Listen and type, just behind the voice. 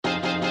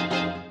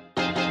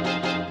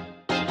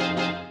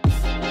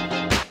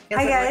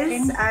Hi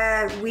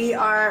guys,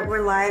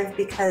 we're live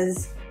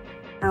because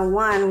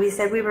one, we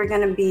said we were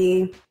going to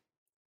be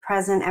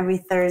present every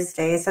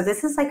Thursday. So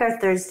this is like our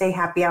Thursday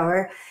happy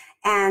hour.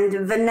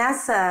 And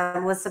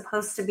Vanessa was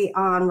supposed to be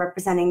on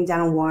representing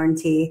dental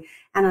warranty.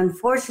 And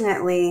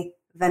unfortunately,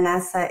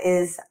 Vanessa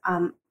is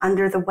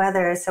under the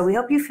weather. So we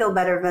hope you feel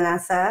better,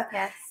 Vanessa.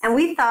 Yes. And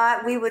we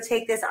thought we would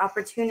take this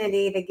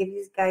opportunity to give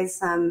you guys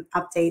some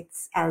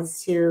updates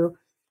as to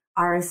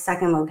our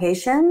second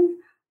location,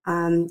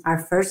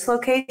 our first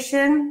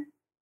location,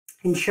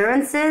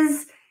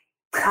 insurances.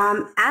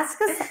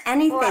 Ask us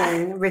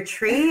anything.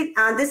 Retreat.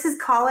 This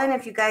is Collin,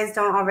 if you guys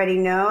don't already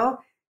know.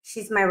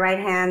 She's my right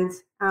hand.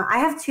 I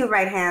have two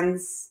right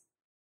hands.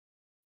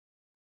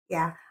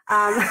 Yeah.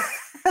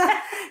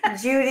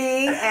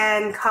 Judy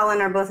and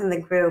Collin are both in the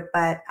group,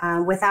 but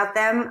without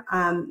them,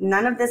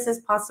 none of this is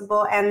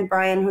possible. And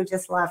Brian, who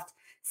just left.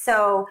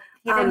 So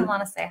he didn't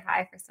want to say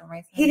hi for some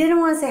reason. He didn't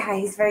want to say hi.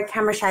 He's very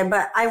camera shy,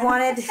 but I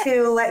wanted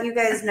to let you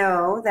guys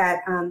know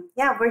that,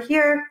 yeah, we're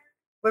here.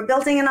 We're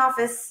building an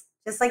office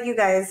just like you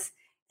guys.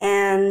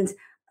 And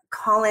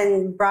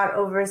Collin brought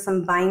over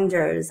some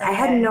binders. Okay. I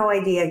had no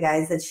idea,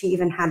 guys, that she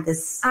even had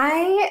this.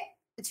 Do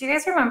you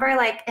guys remember,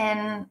 like,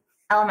 in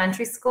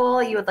elementary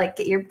school, you would, like,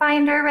 get your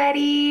binder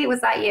ready?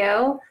 Was that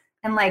you?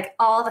 And, like,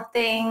 all the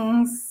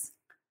things?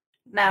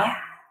 No? Yeah.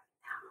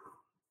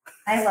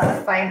 I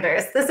love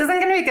binders. This isn't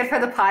going to be good for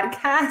the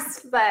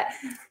podcast, but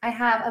I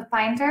have a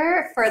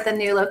binder for the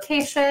new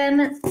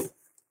location.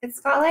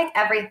 It's got like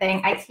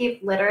everything. I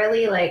keep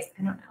literally like,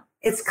 I don't know.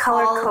 It's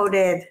color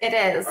coded. It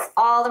is.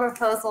 All the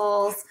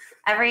proposals,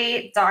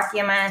 every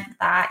document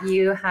that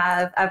you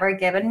have ever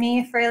given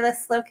me for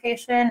this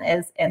location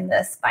is in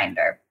this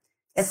binder.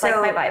 It's like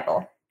my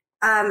Bible.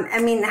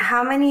 I mean,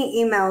 how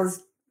many emails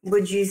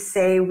would you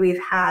say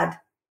we've had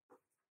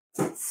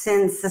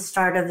since the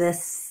start of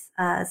this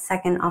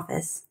second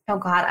office? Oh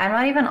God, I'm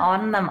not even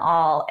on them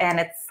all.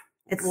 And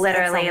it's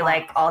literally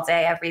like all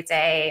day, every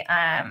day.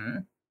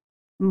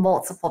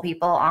 Multiple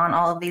people on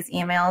all of these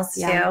emails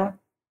too. Yeah.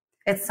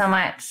 It's so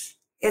much.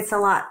 It's a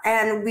lot.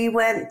 And we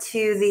went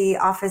to the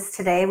office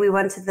today. We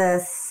went to the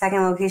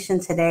second location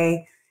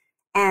today,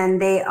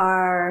 and they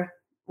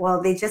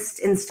just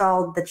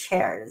installed the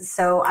chairs.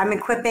 So I'm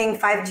equipping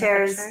 5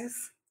 chairs.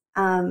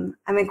 I'm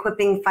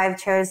equipping 5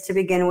 chairs to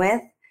begin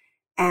with.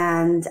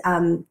 And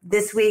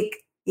this week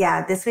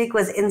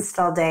was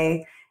install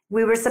day.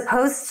 We were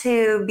supposed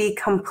to be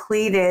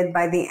completed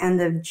by the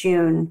end of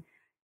June,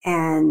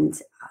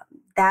 and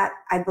that,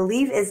 I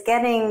believe, is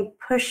getting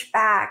pushed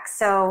back.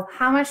 So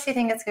how much do you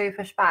think it's going to be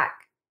pushed back?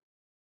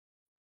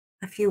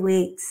 A few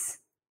weeks.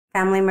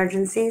 Family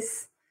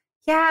emergencies?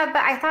 Yeah,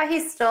 but I thought he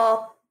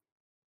still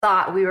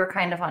thought we were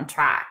kind of on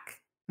track,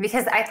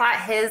 because I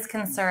thought his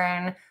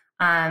concern,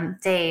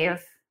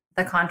 Dave,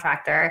 the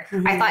contractor,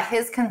 I thought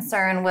his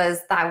concern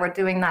was that we're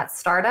doing that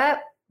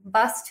startup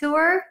bus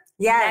tour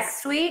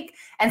next week.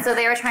 And so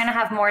they were trying to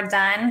have more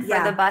done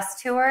for the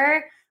bus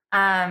tour.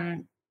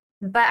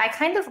 But I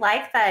kind of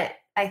like that.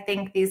 I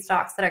think these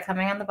docs that are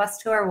coming on the bus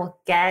tour will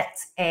get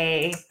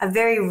a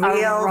very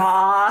real,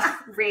 raw,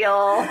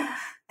 real,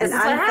 and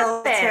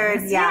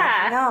unfiltered.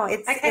 Yeah. No,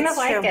 I kind of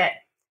like it.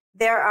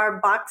 There are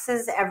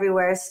boxes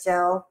everywhere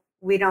still.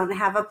 We don't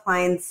have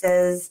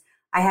appliances.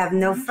 I have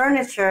no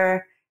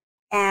furniture.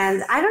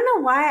 And I don't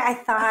know why I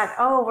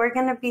thought, we're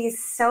going to be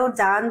so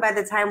done by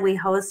the time we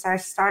host our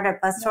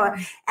startup bus tour.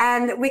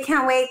 And we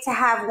can't wait to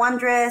have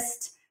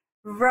Wondrist,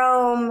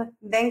 Rome,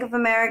 Bank of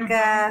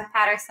America,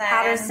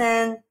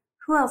 Patterson.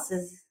 Who else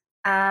is?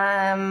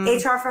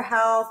 HR for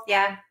Health.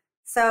 Yeah.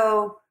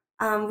 So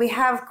we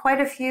have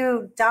quite a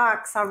few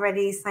docs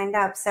already signed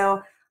up.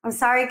 So I'm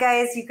sorry,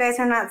 guys. You guys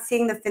are not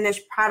seeing the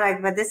finished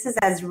product, but this is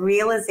as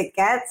real as it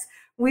gets.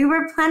 We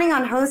were planning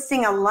on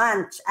hosting a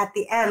lunch at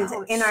the end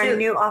in our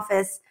new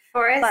office.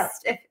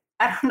 Forrest,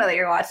 I don't know that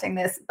you're watching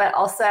this, but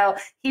also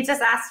he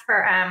just asked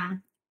for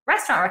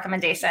restaurant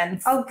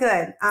recommendations. Oh,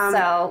 good.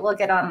 So we'll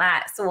get on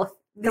that. So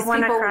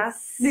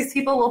these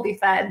people will be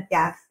fed.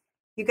 Yeah,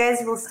 you guys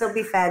will still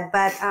be fed.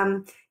 But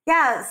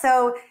yeah,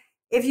 so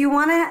if you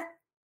want to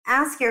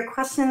ask your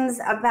questions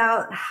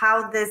about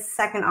how this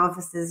second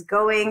office is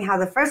going, how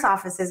the first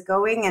office is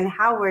going, and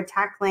how we're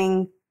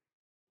tackling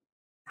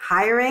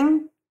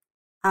hiring,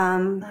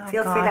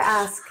 feel free to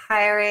ask.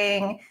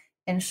 Hiring,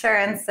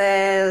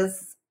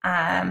 insurances,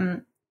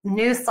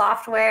 new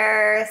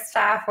software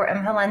stuff we're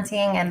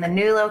implementing in the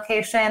new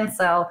location.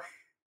 So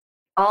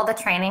all the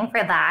training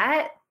for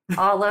that,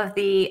 all of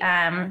the,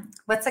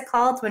 what's it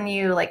called when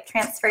you like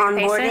transfer your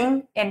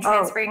patient and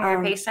transferring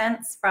your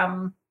patients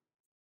from.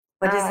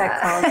 What is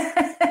that called?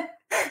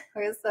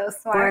 We're so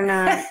smart. We're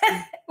not.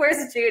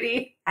 Where's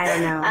Judy? I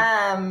don't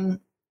know.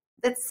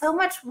 It's so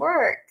much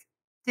work.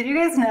 Did you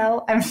guys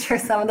know? I'm sure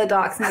some of the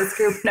docs in this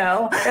group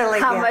know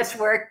how much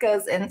work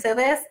goes into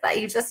this that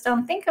you just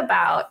don't think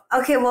about.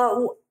 Okay,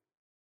 well,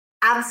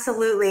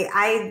 absolutely.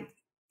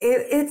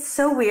 It's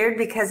so weird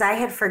because I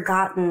had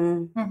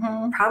forgotten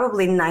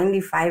probably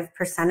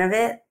 95% of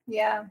it.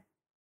 Yeah.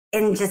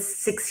 in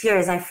just 6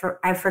 years,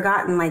 I've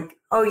forgotten, like,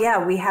 oh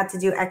yeah, we had to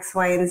do X,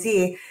 Y, and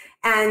Z.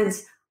 And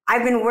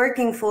I've been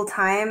working full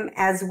time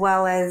as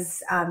well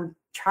as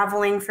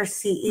traveling for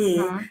CE.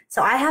 Mhm.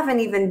 So I haven't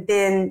even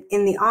been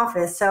in the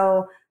office.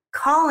 So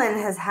Collin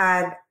has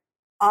had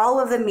all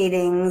of the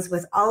meetings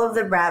with all of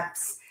the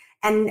reps.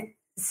 And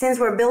since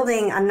we're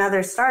building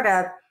another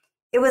startup,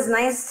 it was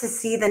nice to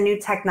see the new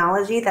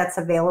technology that's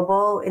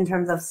available in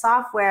terms of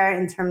software,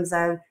 in terms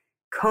of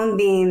cone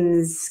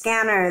beams,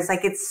 scanners.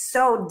 Like, it's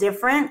so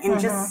different in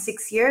just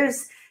 6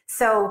 years.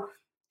 So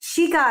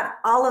she got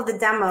all of the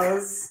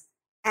demos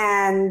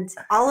and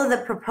all of the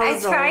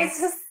proposals. I tried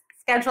to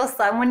schedule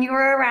some when you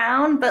were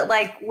around, but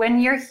like when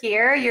you're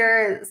here,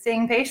 you're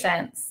seeing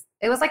patients.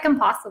 It was like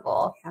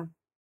impossible.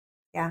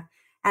 Yeah.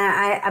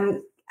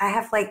 And I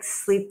have like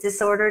sleep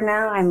disorder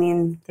now. I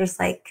mean, there's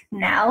like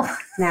now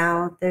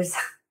there's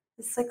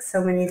like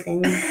so many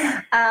things.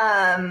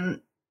 But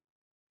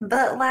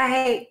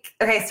like,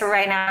 okay, so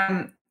right now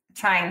I'm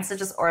trying to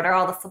just order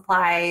all the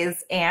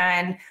supplies,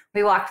 and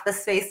we walked the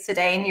space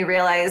today and you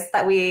realize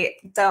that we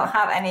don't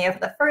have any of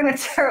the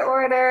furniture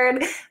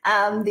ordered,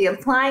 the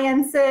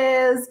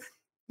appliances.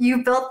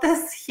 You built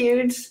this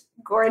huge,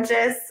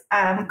 gorgeous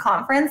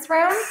conference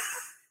room,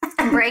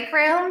 break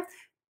room.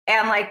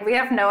 And like, we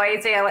have no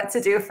idea what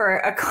to do for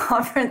a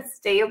conference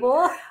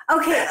table.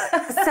 Okay,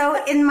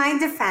 so in my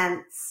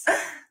defense,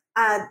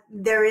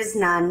 there is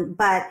none.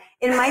 But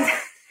in my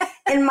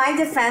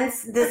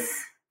defense,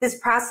 this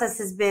process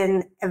has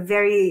been a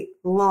very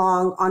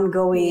long,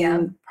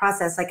 ongoing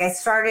process. Like,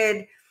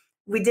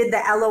 we did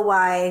the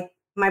LOI,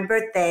 my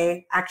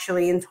birthday,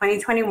 actually, in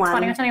 2021.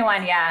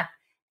 2021, yeah.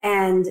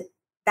 And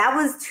that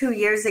was 2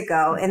 years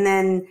ago. And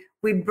then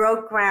we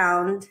broke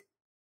ground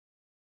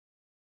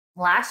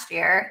last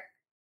year.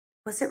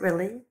 Was it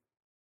really?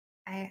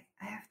 I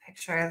have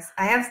pictures.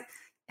 I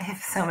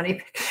have so many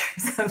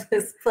pictures of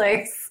this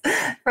place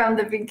from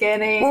the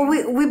beginning. Well,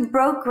 we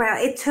broke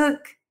ground.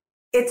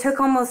 It took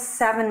almost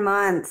 7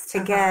 months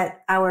to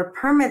get our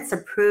permits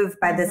approved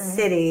by the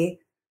city.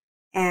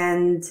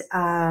 And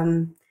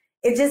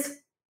it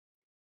just,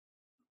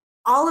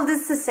 all of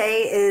this to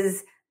say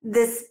is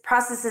this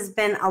process has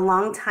been a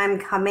long time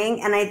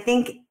coming. And I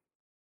think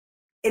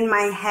in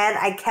my head,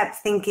 I kept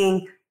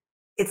thinking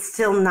it's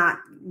still not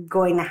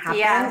going to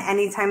happen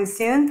anytime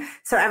soon.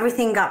 So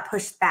everything got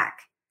pushed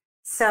back.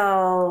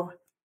 So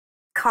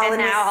Collin,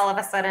 and now all of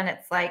a sudden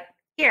it's like,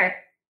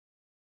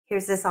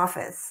 here's this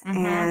office.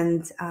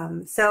 And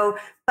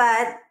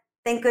but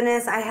thank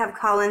goodness I have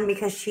Collin,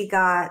 because she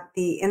got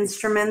the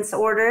instruments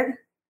ordered.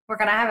 We're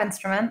going to have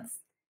instruments.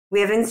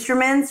 We have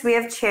instruments. We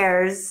have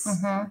chairs.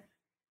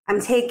 I'm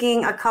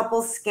taking a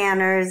couple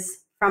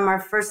scanners from our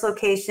first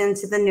location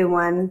to the new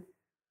one.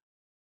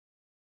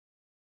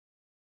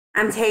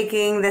 I'm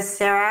taking the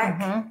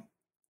Serac.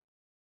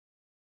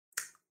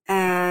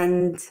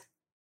 And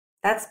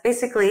that's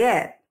basically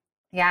it.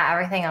 Yeah,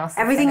 everything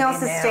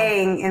else is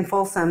staying in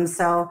Folsom.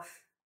 So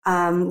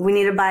we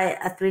need to buy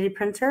a 3D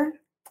printer.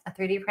 A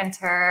 3D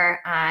printer.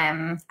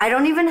 I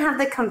don't even have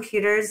the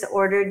computers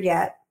ordered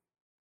yet.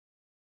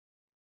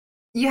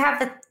 You have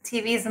the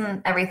TVs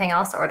and everything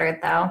else ordered,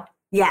 though.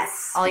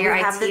 Yes. All your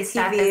IT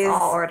stuff is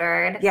all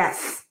ordered.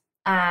 Yes.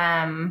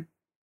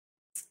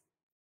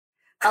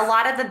 A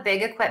lot of the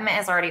big equipment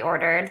is already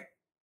ordered.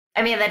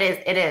 I mean,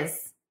 it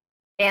is.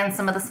 And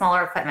some of the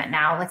smaller equipment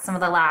now, like some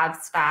of the lab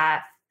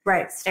stuff,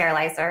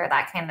 sterilizer,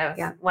 that kind of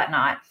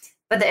whatnot.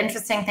 But the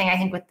interesting thing, I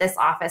think, with this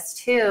office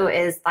too,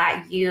 is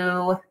that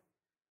you,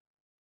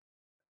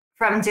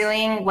 from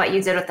doing what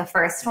you did with the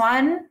first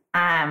one,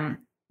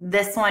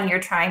 this one, you're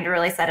trying to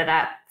really set it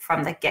up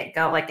from the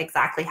get-go, like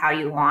exactly how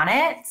you want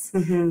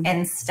it,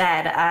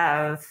 instead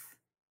of,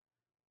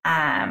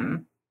 I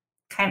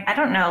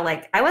don't know,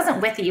 like, I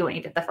wasn't with you when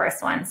you did the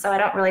first one, so I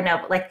don't really know,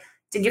 but like,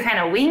 did you kind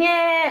of wing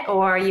it,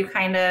 or you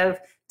kind of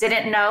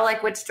didn't know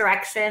like which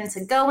direction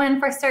to go in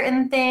for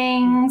certain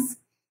things?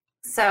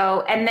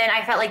 So, and then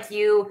I felt like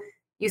you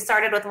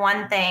started with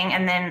one thing,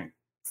 and then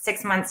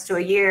 6 months to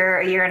a year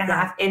and a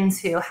half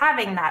into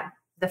having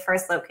the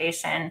first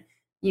location,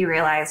 you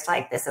realized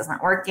like, this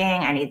isn't working.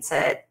 I need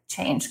to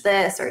change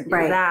this or do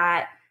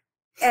that.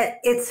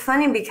 It's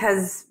funny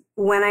because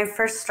when I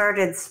first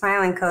started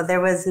Smile & Co.,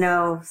 there was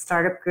no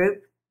startup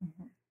group.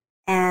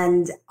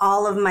 And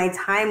all of my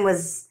time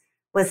was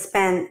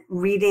spent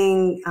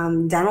reading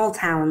Dental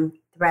Town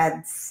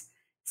threads.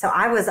 So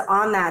I was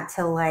on that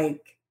till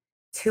like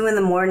 2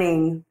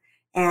 a.m.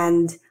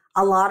 And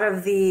a lot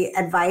of the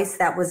advice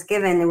that was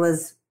given, it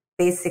was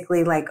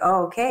basically like,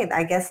 oh, okay,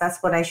 I guess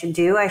that's what I should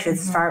do. I should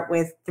start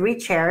with 3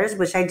 chairs,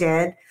 which I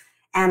did.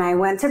 And I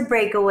went to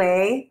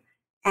Breakaway.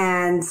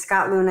 And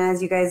Scott Luna,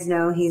 as you guys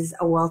know, he's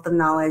a wealth of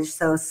knowledge.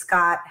 So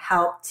Scott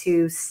helped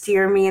to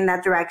steer me in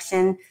that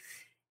direction.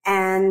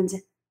 And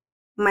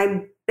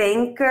my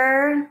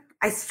banker,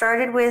 I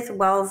started with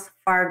Wells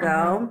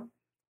Fargo.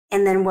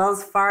 And then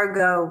Wells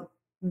Fargo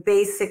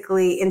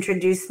basically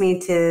introduced me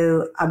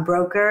to a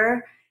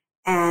broker.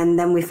 And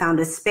then we found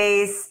a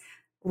space.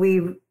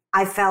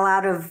 I fell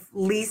out of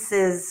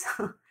leases.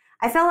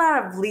 I fell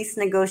out of lease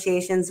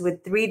negotiations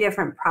with 3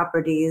 different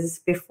properties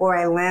before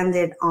I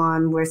landed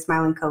on where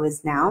Smile & Co.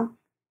 is now.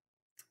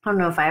 I don't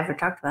know if I ever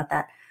talked about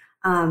that.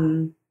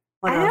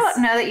 What I else?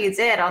 don't know that you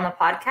did on the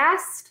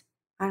podcast.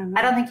 I don't know.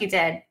 I don't think you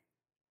did.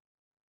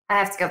 I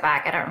have to go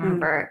back. I don't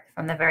remember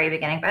from the very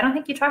beginning, but I don't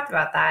think you talked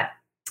about that.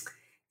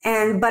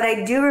 But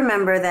I do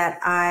remember that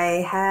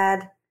I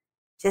had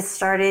just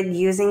started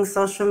using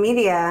social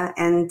media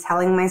and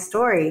telling my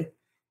story.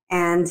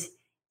 And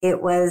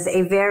it was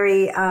a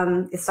very,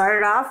 it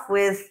started off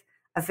with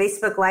a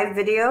Facebook Live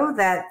video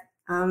that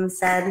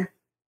said,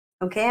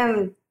 okay,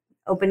 I'm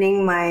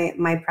opening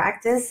my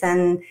practice.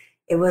 And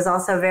it was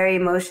also a very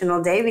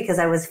emotional day because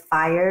I was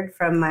fired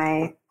from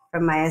my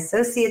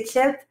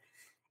associateship.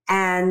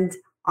 And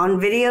on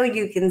video,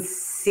 you can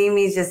see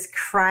me just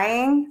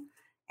crying.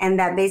 And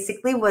that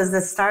basically was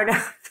the start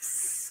of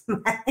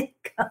Smile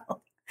 &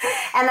 Co.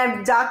 And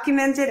I've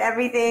documented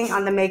everything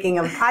on the Making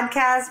of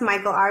podcast.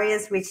 Michael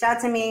Arias reached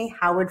out to me,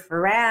 Howard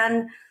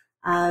Ferran.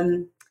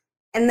 And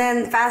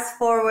then fast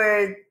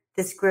forward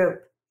this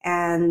group.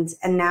 And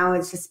now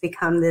it's just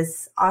become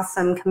this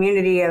awesome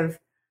community of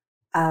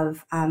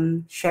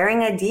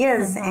sharing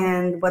ideas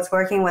and what's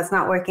working, what's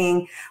not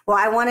working. Well,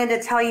 I wanted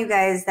to tell you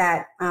guys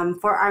that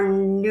for our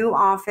new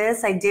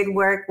office, I did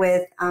work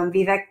with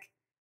Vivek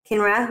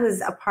Kinra,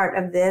 who's a part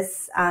of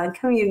this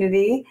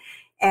community.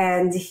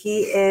 And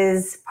he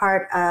is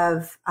part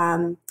of,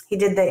 he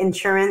did the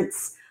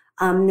insurance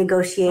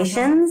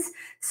negotiations.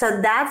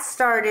 So that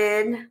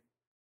started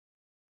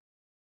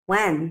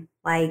when?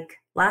 Like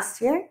last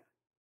year?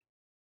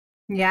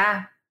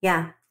 Yeah.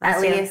 Yeah.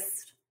 At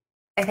least.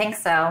 I think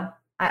so.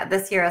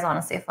 This year has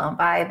honestly flown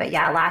by, but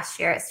yeah, last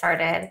year it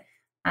started.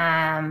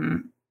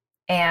 And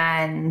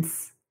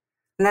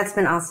that's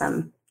been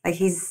awesome. Like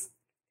he's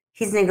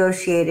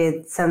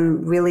negotiated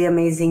some really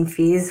amazing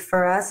fees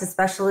for us,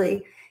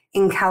 especially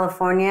in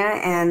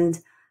California.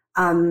 And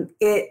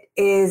it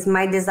is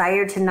my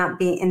desire to not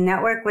be in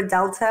network with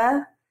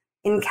Delta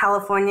in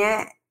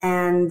California.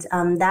 And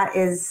that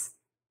is,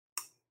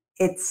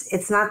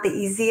 it's not the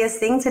easiest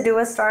thing to do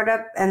a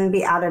startup and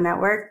be out of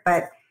network,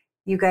 but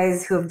you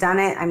guys who have done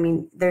it, I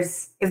mean,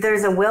 if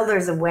there's a will,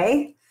 there's a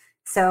way.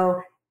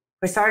 So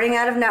we're starting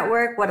out of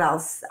network. What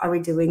else are we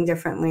doing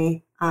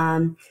differently?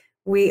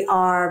 We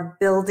are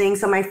building.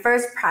 So my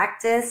first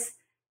practice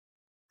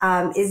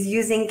is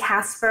using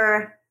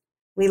Casper.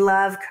 We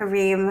love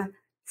Kareem.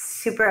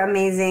 Super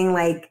amazing.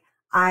 Like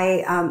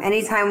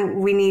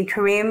anytime we need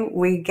Kareem,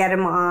 we get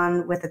him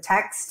on with a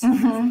text.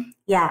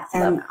 Yeah.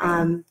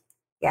 And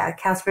yeah,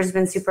 Casper's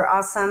been super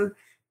awesome.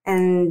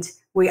 And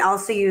we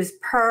also use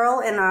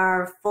Pearl in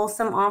our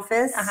Folsom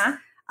office.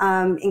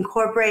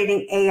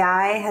 Incorporating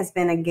AI has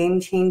been a game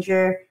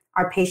changer.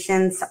 Our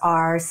patients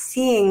are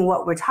seeing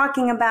what we're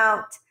talking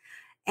about.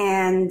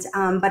 And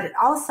but it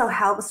also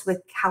helps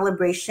with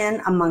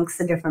calibration amongst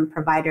the different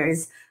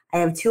providers. I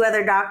have 2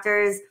 other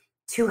doctors,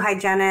 2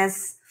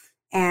 hygienists,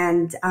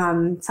 and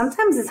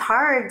sometimes it's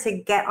hard to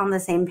get on the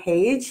same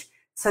page.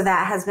 So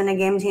that has been a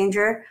game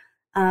changer.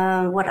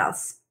 What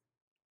else?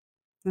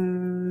 For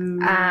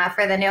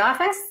the new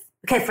office?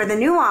 Okay, for the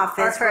new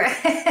office.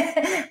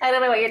 I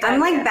don't know what you're talking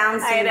about. I'm like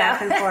bouncing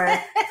back and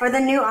forth. For the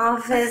new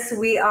office,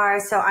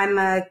 I'm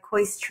a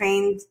COIS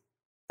trained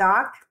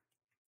doc.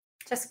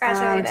 Just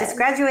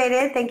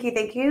graduated. Thank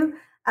you.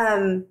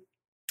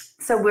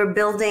 So we're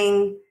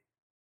building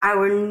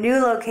our new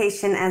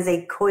location as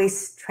a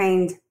COIS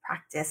trained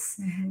practice.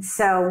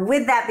 So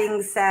with that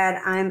being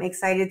said, I'm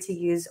excited to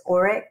use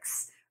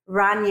Oryx.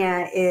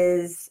 Rania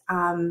is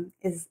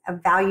a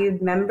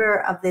valued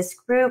member of this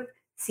group,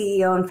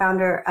 CEO and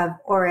founder of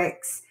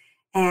Oryx.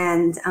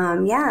 And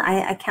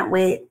I can't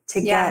wait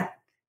to get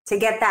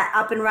that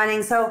up and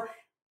running. So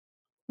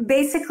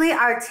basically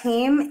our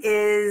team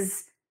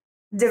is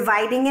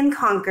dividing and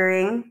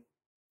conquering.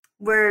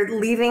 We're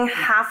leaving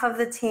half of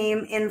the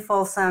team in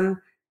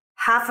Folsom,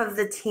 half of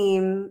the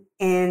team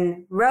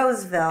in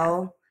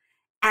Roseville.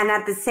 And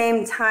at the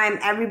same time,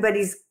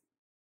 everybody's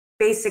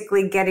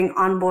basically getting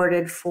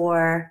onboarded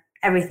for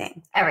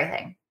everything.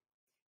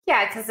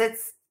 Yeah, because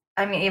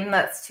even though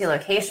it's 2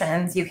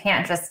 locations, you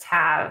can't just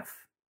have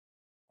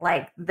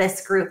like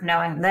this group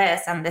knowing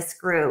this and this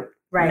group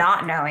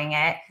not knowing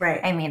it.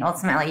 Right. I mean,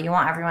 ultimately, you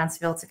want everyone to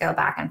be able to go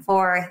back and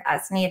forth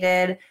as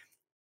needed.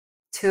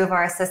 2 of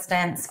our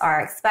assistants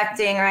are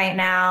expecting right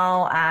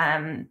now.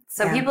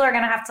 People are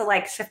going to have to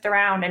like shift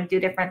around and do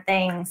different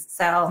things.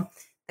 So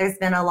there's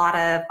been a lot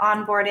of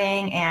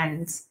onboarding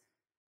and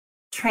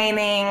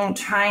training,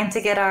 trying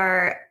to get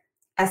our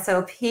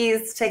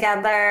SOPs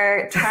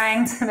together,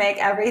 trying to make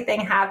everything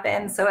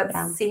happen so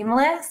it's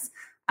seamless.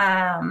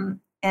 And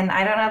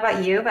I don't know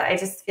about you, but I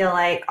just feel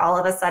like all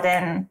of a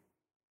sudden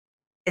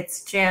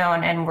it's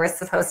June and we're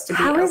supposed to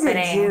be opening. How is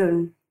it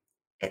June?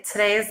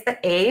 Today is the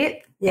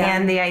 8th,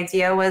 and the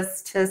idea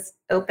was to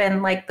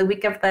open like the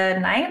week of the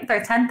 9th or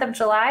 10th of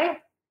July.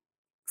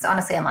 It's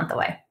honestly a month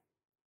away.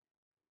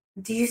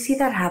 Do you see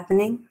that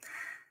happening?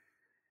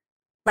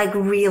 Like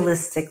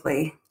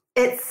realistically?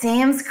 It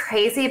seems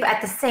crazy, but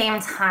at the same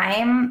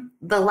time,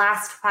 the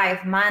last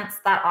 5 months,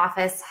 that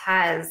office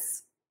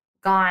has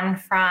gone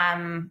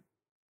from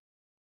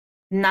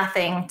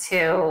nothing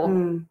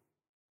to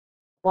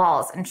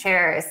walls and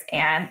chairs,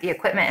 and the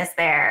equipment is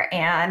there,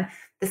 and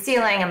the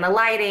ceiling and the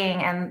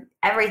lighting and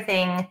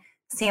everything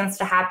seems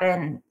to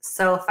happen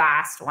so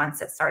fast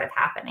once it started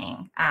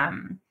happening.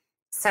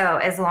 So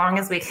as long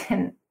as we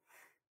can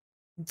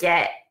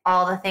get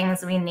all the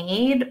things we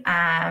need,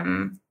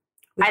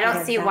 I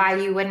don't see why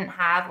you wouldn't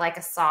have like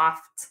a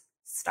soft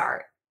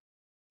start.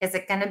 Is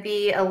it going to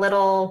be a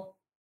little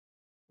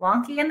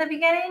wonky in the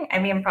beginning? I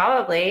mean,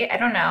 probably. I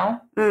don't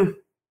know.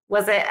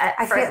 Was it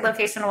at first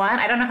location 1?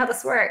 I don't know how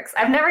this works.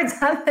 I've never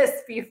done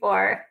this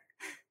before.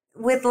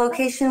 With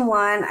location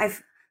 1,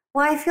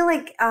 I feel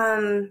like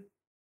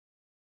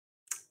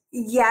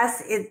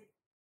yes,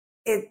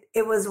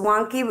 it was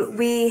wonky.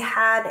 We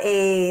had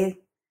a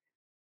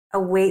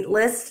wait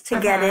list to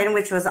get in,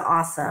 which was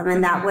awesome.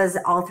 And that was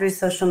all through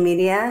social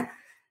media.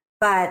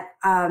 But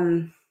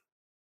I've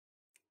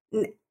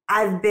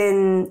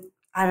been,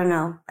 I don't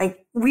know,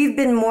 like we've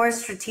been more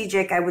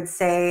strategic, I would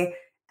say,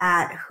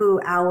 at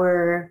who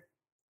our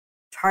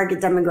target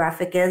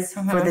demographic is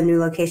for the new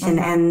location.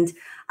 And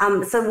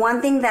so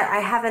one thing that I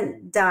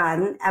haven't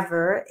done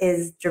ever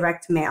is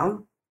direct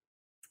mail.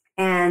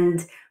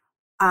 And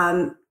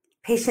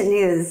Patient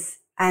News,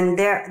 and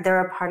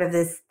they're a part of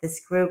this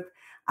group.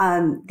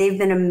 They've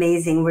been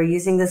amazing. We're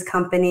using this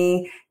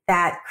company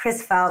that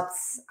Chris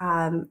Phelps,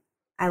 I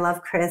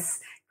love Chris.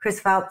 Chris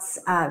Phelps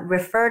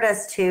referred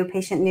us to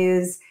Patient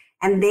News,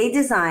 and they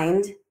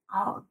designed.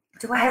 Oh,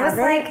 do I have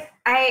it? Like,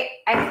 I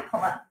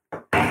hold on.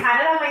 I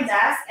had it on my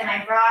desk, and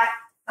I brought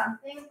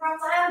something from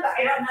them, but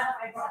I don't know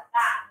if I brought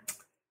that.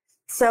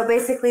 So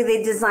basically,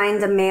 they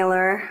designed a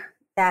mailer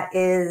that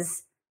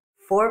is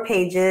 4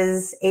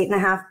 pages,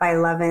 8.5 by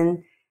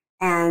 11,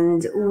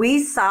 and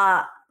we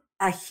saw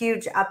a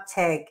huge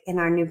uptick in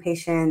our new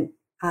patient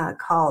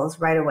calls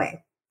right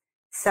away.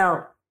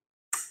 So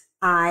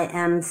I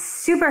am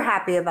super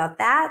happy about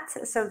that.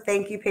 So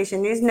thank you,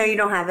 Patient News. No, you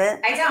don't have it.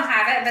 I don't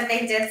have it, but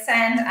they did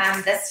send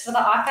this to the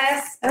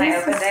office, and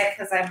I opened it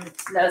because I'm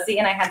nosy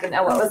and I had to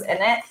know what was in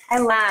it. I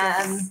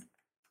love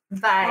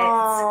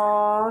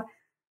but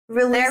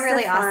they're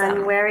really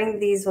awesome. Wearing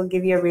these will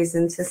give you a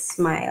reason to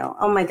smile.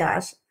 Oh my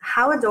gosh,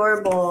 how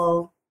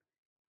adorable!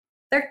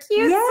 They're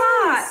cute.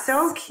 Yes,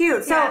 so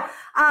cute. Yeah.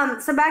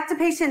 So back to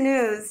Patient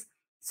News.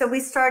 So we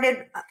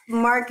started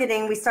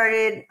marketing. We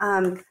started.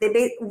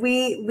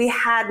 We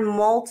had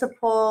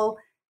multiple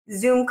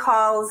Zoom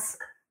calls.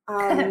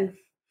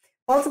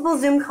 Multiple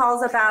Zoom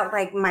calls about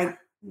like my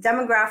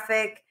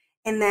demographic,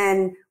 and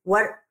then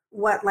what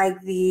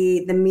like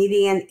the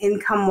median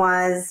income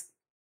was,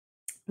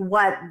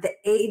 what the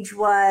age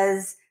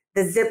was,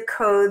 the zip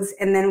codes,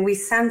 and then we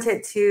sent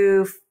it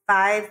to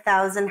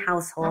 5,000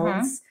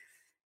 households.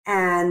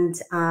 And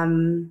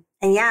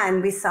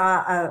we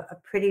saw a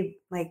pretty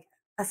like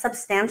a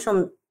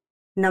substantial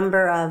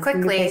number of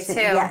quickly new patient,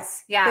 too.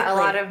 Yes, yeah, quickly. A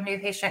lot of new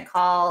patient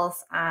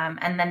calls,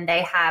 and then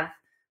they have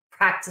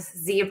Practice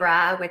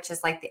Zebra, which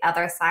is like the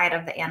other side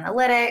of the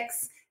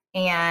analytics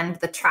and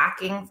the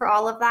tracking for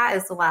all of that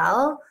as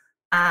well.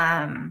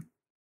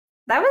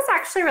 That was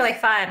actually really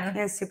fun.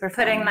 It was super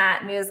fun putting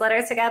that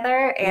newsletter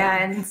together,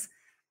 and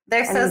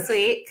they're so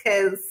sweet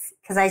because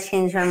I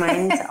change my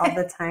mind all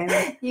the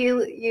time.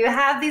 You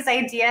have these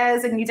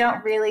ideas and you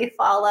don't really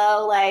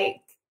follow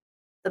like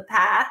the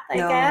path, I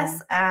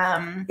guess.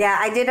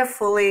 I did a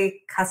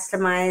fully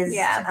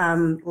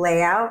customized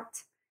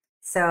layout.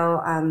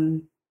 So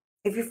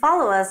if you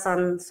follow us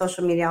on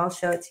social media, I'll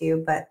show it to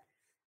you. But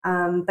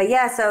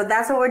so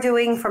that's what we're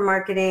doing for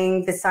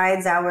marketing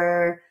besides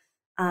our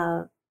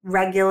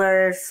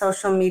regular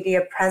social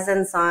media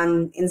presence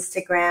on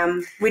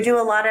Instagram. We do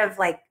a lot of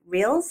like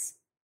reels.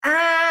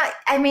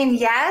 I mean,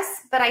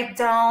 yes, but I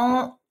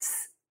don't.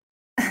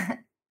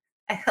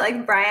 I feel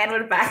like Brian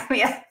would back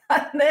me up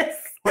on this.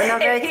 We're not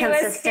very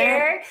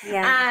consistent.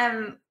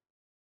 Yeah.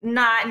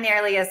 Not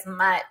nearly as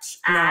much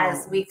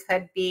as we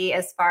could be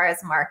as far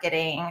as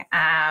marketing,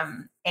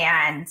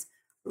 and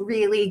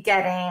really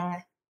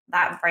getting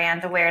that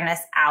brand awareness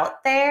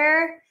out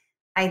there.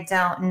 I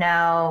don't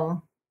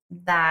know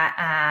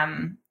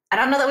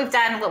that we've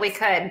done what we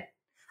could.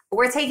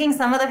 We're taking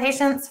some of the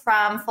patients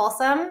from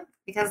Folsom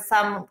because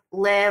some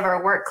live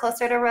or work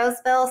closer to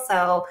Roseville.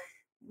 So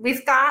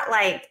we've got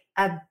like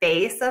a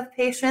base of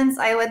patients,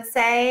 I would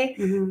say.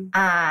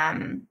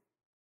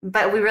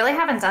 But we really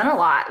haven't done a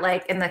lot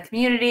like in the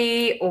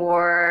community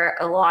or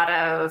a lot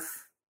of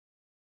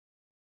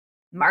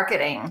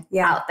marketing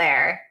out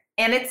there.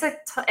 And it's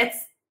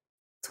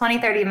 20,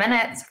 30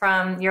 minutes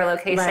from your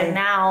location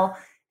now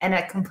in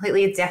a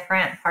completely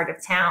different part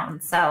of town.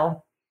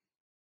 So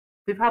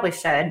we probably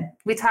should.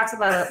 We talked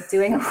about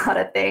doing a lot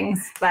of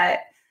things,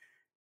 but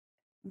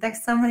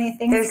There's so many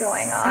things There's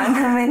going so on.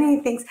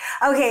 many things.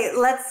 Okay,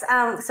 let's,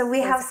 so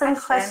we have some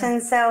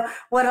questions. So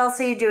what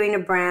else are you doing to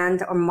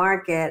brand or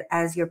market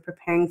as you're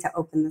preparing to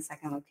open the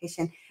second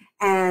location?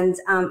 And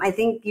I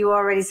think you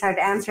already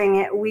started answering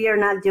it. We are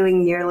not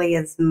doing nearly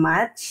as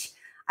much.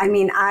 I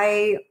mean,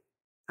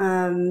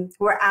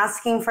 we're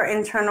asking for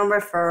internal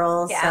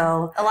referrals. Yeah,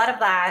 so a lot of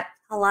that.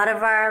 A lot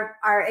of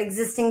our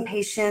existing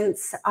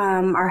patients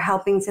are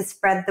helping to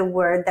spread the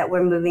word that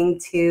we're moving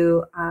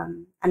to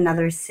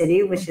another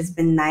city, which has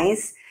been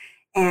nice.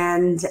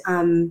 And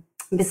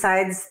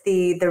besides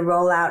the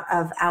rollout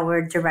of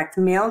our direct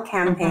mail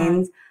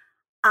campaigns,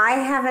 I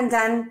haven't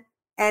done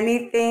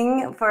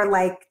anything for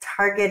like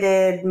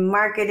targeted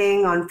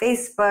marketing on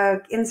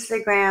Facebook,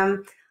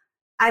 Instagram.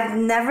 I've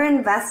never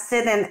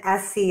invested in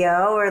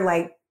SEO or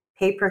like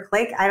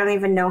pay-per-click. I don't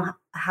even know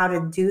how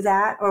to do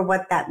that or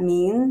what that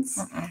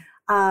means.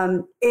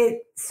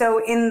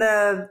 So in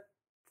the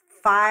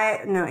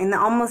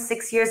almost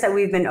 6 years that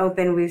we've been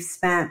open, we've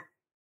spent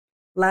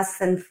less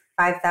than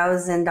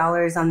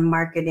 $5,000 on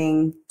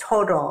marketing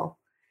total.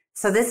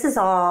 So this is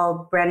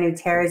all brand new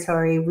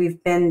territory.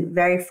 We've been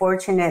very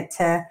fortunate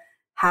to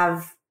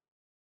have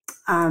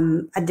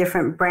a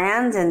different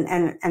brand,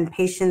 and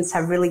patients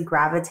have really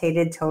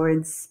gravitated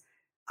towards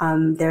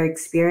their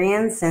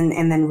experience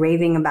and then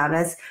raving about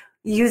us.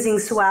 Using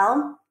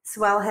Swell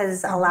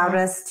has allowed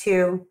us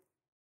to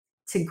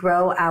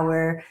grow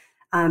our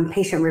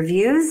patient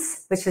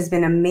reviews, which has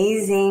been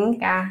amazing.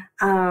 Yeah.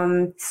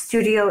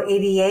 Studio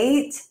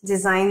 88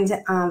 designed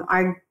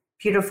our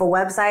beautiful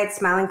website,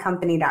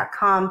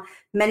 smilingcompany.com.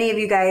 Many of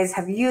you guys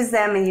have used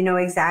them and you know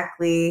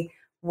exactly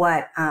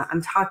what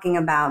I'm talking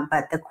about,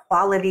 but the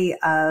quality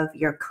of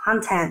your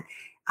content,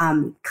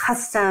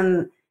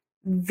 custom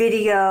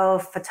video,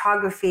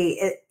 photography,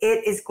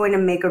 it is going to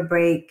make or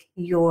break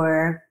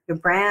your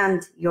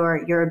brand,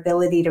 your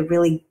ability to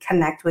really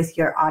connect with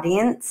your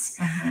audience.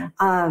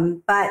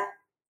 But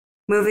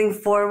moving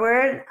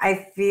forward,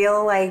 I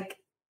feel like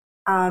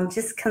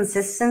just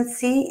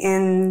consistency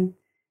in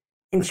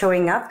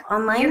showing up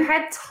online. You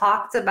had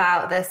talked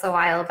about this a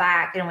while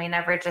back, and we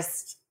never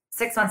just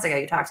 6 months ago,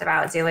 you talked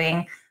about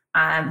doing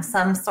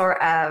some sort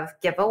of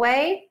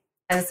giveaway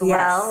as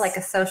well, like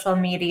a social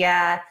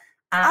media.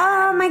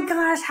 Oh my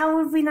gosh, how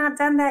have we not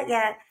done that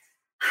yet?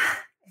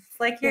 It's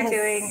like you're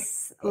doing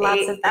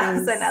lots of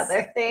 8,000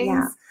 other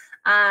things.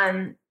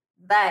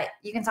 That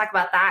you can talk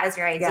about that as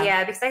your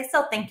idea, because I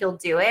still think you'll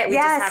do it. We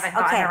just haven't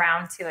gotten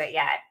around to it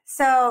yet.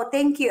 So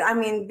thank you. I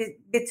mean,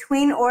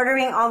 between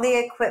ordering all the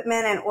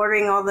equipment and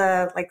ordering all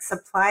the like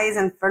supplies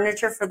and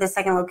furniture for the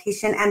second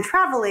location and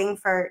traveling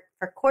for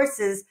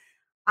courses,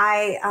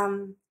 I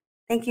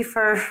thank you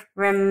for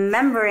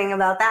remembering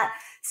about that.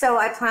 So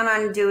I plan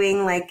on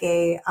doing like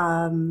a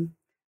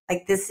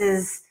like this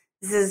is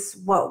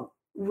what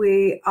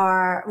we're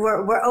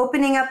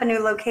opening up a new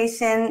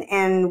location,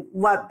 and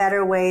what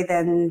better way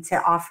than to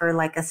offer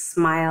like a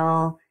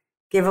smile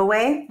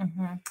giveaway.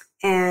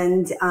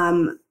 And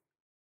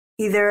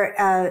either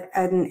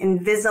an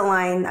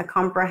Invisalign, a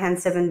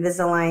comprehensive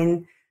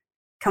Invisalign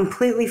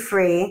completely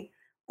free,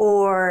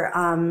 or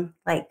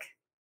like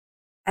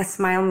a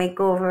smile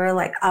makeover,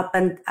 like up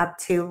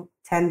to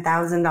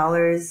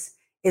 $10,000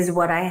 is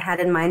what I had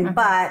in mind.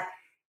 But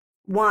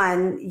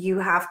one, you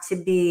have to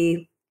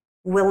be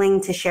willing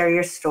to share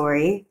your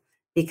story,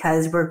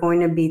 because we're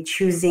going to be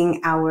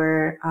choosing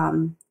our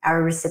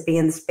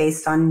recipients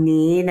based on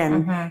need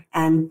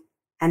and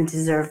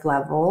deserve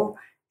level.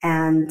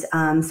 And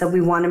so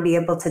we want to be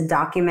able to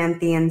document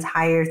the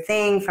entire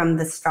thing from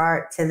the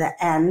start to the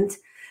end.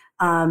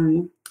 That's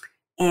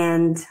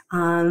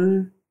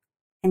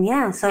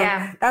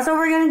what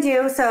we're going to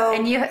do. So,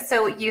 and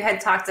you had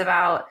talked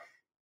about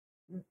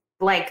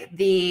like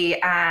the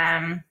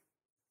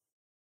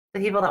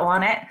people that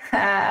want it.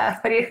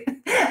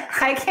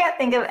 I can't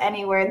think of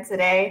any word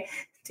today.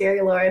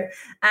 Dear Lord.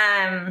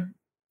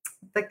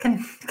 The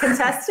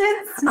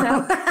contestants?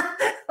 No.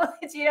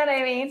 Do you know what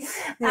I mean?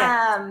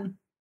 Yeah.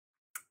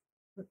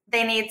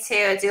 They need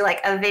to do like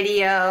a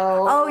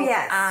video. Oh,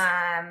 yes.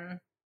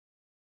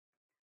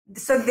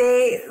 So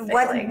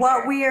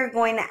what we are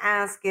going to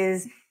ask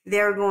is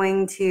they're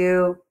going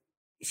to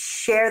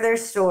share their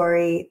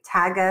story,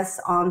 tag us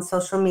on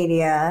social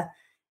media,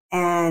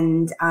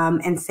 and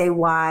say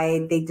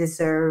why they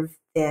deserve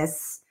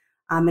this,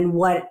 and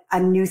what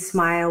a new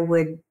smile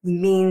would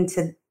mean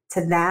to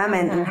them,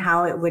 and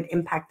how it would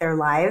impact their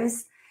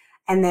lives.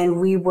 And then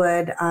we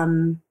would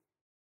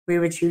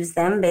choose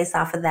them based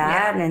off of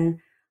that. Yeah. And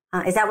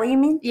is that what you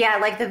mean? Yeah,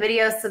 like the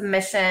video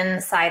submission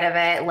side of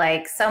it,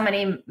 like so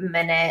many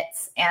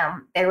minutes,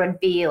 and there would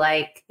be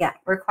like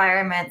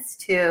requirements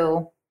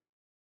to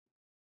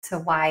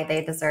why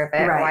they deserve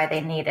it, why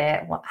they need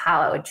it,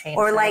 how it would change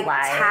their life. Or like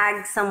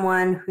tag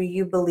someone who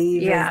you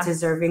believe is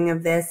deserving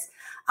of this.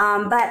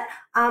 But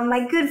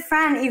my good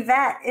friend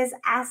Yvette is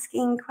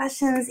asking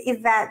questions.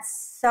 Yvette,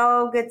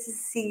 so good to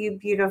see you,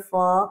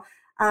 beautiful.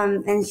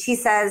 And she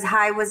says,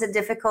 hi, was it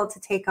difficult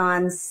to take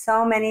on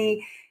so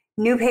many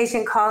new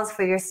patient calls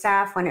for your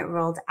staff when it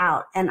rolled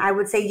out? And I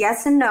would say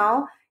yes and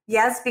no.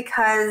 yes,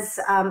 because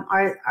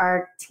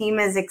our team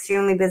is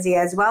extremely busy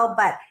as well,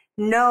 but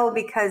no,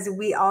 because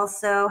we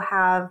also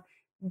have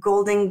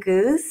Golden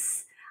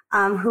Goose,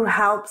 who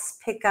helps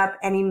pick up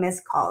any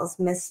missed calls,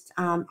 missed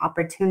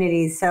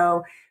opportunities.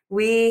 So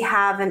we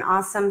have an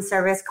awesome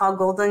service called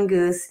Golden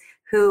Goose,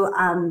 who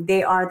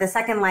they are the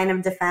second line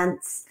of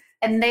defense.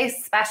 And they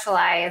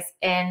specialize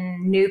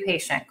in new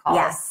patient calls.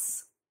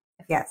 Yes.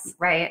 Yes.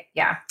 Right.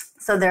 Yeah.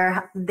 So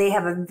they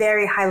have a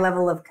very high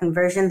level of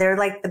conversion. They're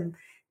like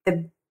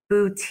the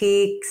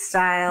boutique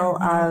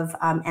style of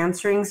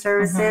answering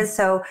services.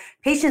 So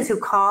patients who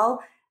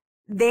call,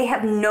 they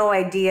have no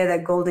idea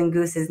that Golden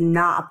Goose is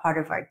not a part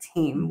of our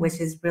team,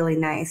 which is really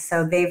nice.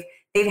 So they've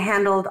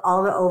handled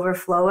all the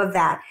overflow of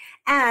that.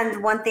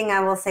 And one thing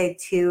I will say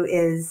too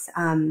is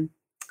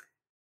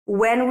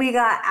when we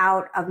got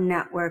out of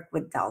network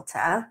with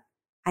Delta,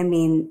 I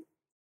mean,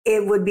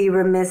 it would be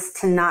remiss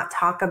to not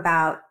talk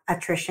about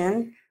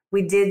attrition.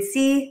 We did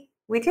see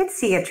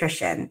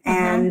attrition.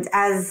 And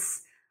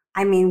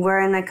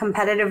we're in a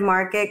competitive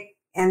market,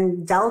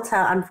 and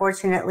Delta,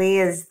 unfortunately,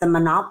 is the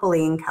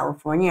monopoly in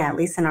California, at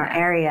least in our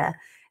area.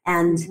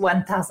 And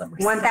 1,000%.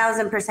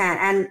 1,000%.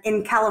 And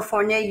in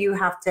California, you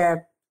have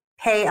to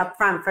pay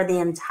upfront for the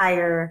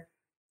entire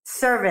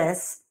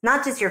service,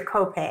 not just your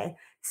copay.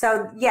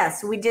 So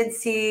yes, we did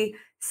see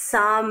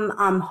some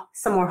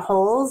more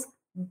holes,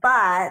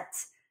 but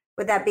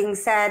with that being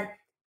said,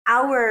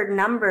 our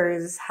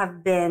numbers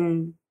have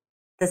been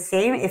the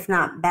same, if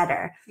not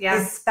better,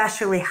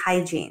 especially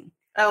hygiene.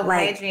 Oh,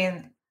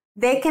 hygiene.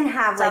 They can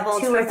have double,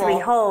 like 2 triple. or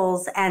 3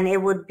 holes and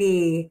it would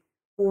be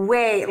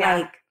way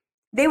like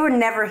they were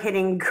never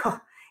hitting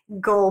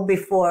goal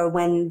before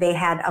when they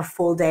had a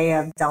full day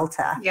of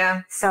Delta.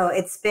 Yeah. So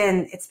it's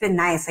been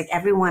nice. Like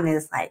everyone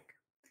is like,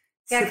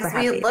 because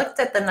we looked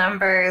at the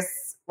numbers.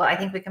 Well, I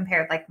think we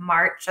compared like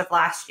March of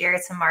last year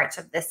to March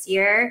of this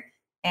year.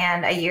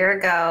 And a year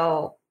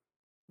ago,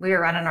 we were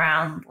running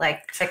around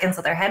like chickens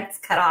with our heads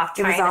cut off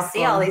trying to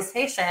see all these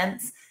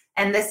patients.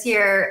 And this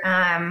year,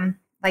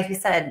 like you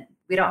said,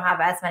 we don't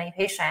have as many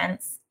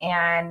patients.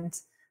 And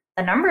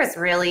the numbers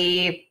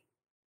really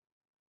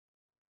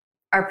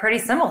are pretty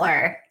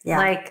similar. Yeah.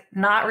 Like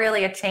not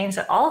really a change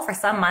at all for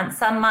some months.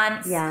 Some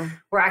months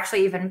were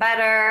actually even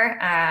better.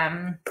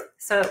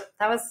 So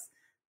that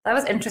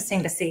was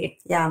interesting to see.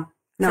 Yeah.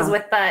 Because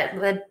with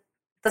the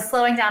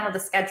slowing down of the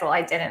schedule,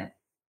 I didn't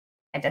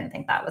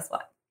think that was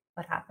what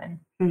happened.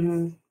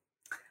 Mm-hmm.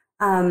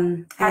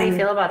 How do you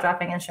feel about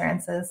dropping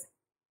insurances?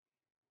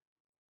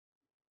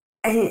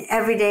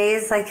 Every day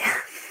is like,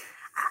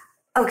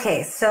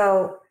 okay,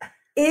 so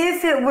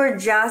if it were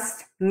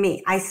just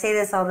me, I say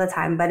this all the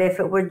time, but if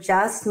it were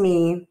just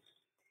me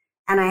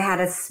and I had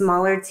a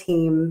smaller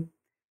team,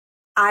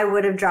 I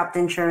would have dropped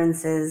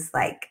insurances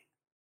like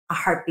a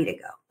heartbeat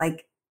ago,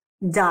 like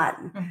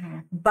done. Mm-hmm.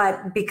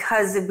 But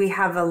because we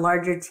have a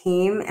larger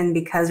team and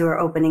because we're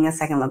opening a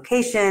second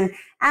location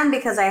and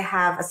because I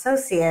have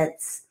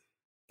associates,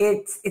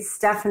 it's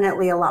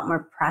definitely a lot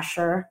more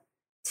pressure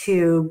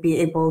to be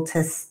able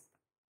to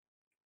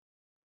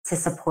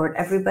support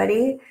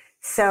everybody.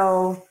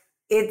 So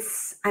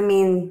it's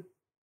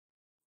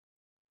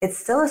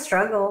still a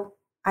struggle.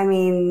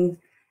 So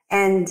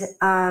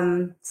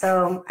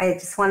I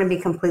just want to be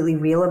completely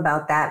real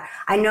about that.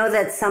 I know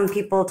that some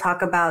people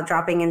talk about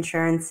dropping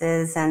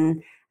insurances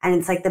and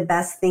it's like the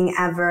best thing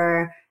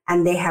ever.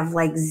 And they have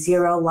like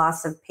 0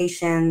 loss of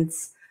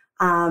patients.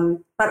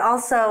 But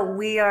also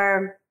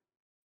we're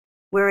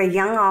a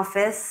young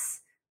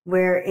office.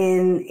 We're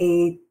in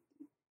a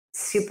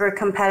super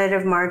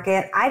competitive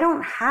market. I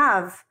don't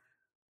have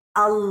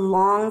a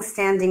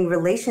long-standing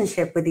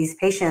relationship with these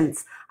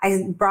patients.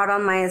 I brought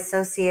on my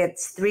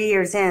associates 3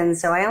 years in,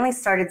 so I only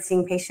started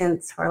seeing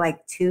patients for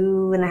like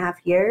 2.5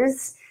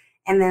 years,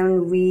 and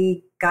then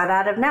we got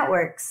out of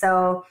network.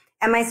 So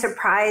am I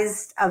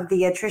surprised of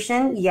the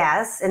attrition?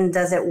 Yes. And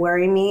does it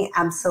worry me?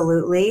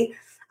 Absolutely.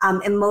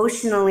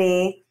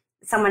 Emotionally,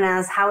 someone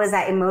asked, how is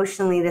that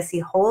emotionally to see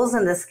holes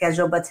in the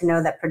schedule, but to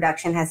know that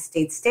production has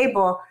stayed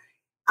stable?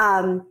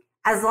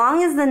 As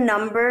long as the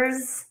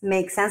numbers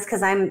make sense,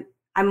 because I'm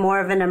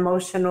more of an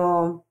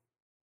emotional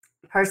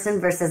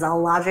person versus a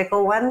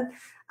logical one,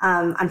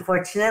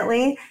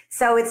 unfortunately.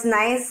 So it's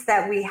nice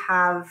that we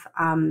have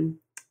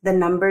the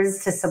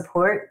numbers to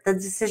support the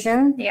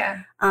decision.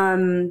 Yeah.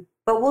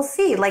 But we'll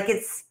see. Like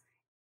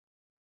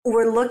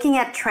we're looking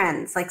at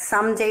trends. Like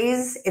some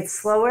days it's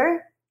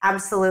slower.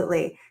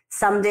 Absolutely.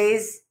 Some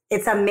days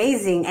it's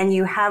amazing. And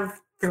you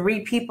have 3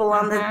 people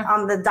on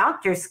the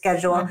doctor's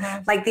schedule.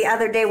 Mm-hmm. Like the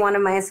other day, one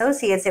of my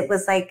associates, it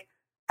was like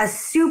a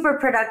super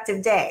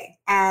productive day.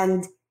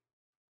 And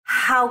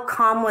how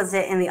calm was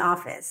it in the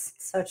office?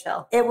 So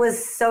chill. It was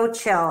so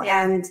chill.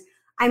 Yeah. And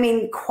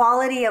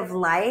quality of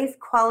life,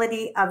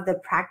 quality of the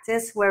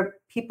practice where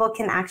people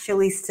can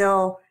actually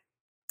still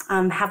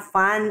have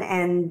fun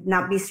and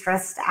not be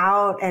stressed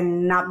out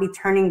and not be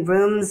turning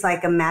rooms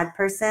like a mad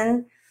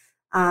person.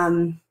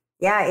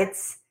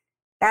 That's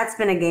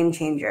been a game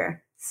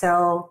changer.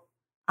 So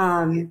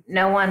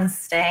no one's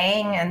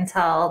staying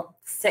until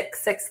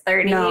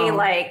 6:30. No.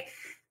 Like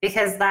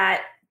because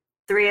that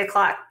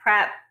 3:00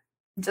 prep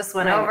just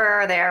went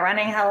over. They're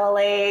running hella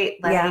late.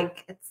 Like I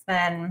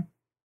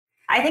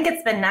think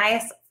it's been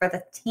nice for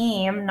the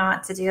team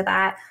not to do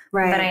that.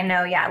 Right. But I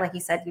know, like you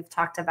said, you've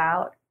talked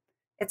about,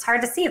 it's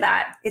hard to see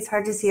that. It's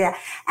hard to see that.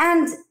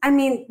 And I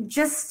mean,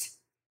 just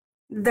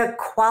the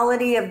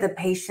quality of the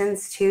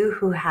patients too,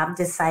 who have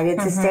decided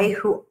to stay,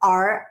 who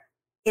are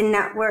in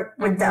network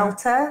with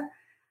Delta.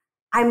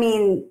 I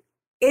mean,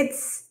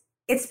 it's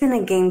been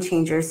a game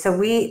changer. So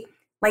we,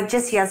 like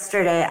just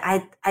yesterday,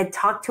 I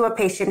talked to a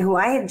patient who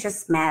I had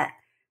just met,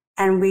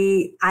 and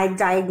I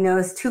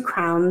diagnosed 2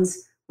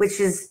 crowns, which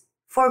is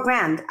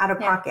 $4,000 out of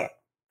pocket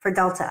for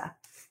Delta.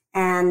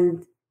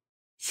 And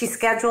she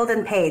scheduled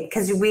and paid,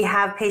 because we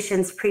have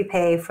patients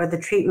prepay for the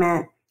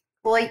treatment.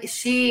 Well,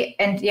 she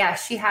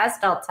has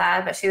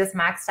Delta, but she was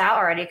maxed out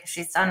already because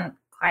she's done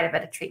quite a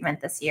bit of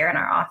treatment this year in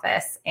our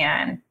office.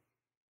 And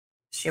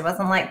she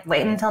wasn't like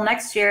waiting until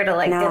next year to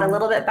get a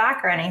little bit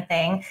back or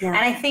anything. Yeah. And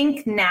I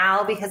think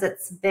now, because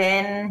it's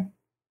been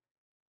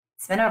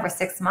over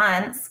 6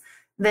 months,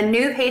 the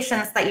new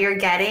patients that you're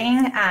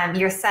getting,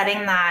 you're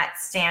setting that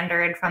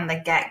standard from the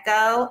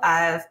get-go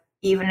of,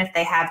 even if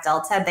they have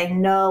Delta, they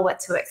know what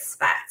to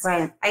expect.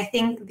 Right. I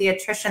think the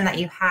attrition that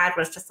you had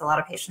was just a lot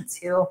of patients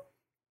who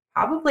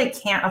probably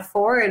can't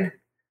afford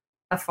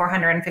a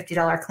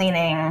 $450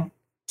 cleaning,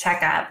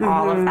 checkup,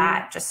 all of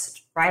that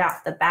just right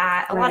off the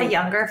bat. A lot of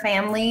younger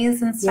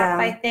families and stuff,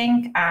 I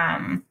think.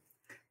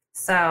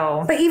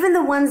 But even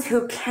the ones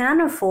who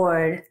can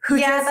afford, who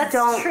just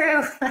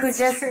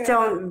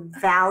don't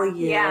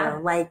value,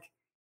 like,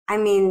 I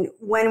mean,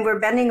 when we're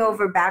bending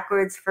over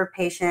backwards for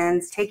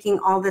patients, taking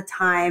all the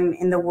time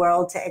in the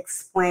world to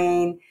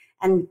explain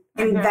and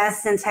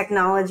invest in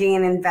technology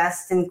and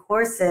invest in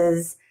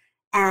courses,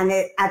 and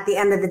at the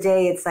end of the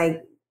day, it's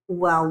like,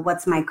 well,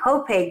 what's my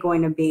copay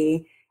going to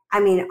be? I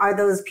mean, are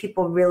those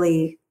people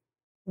really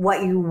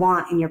what you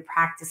want in your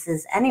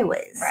practices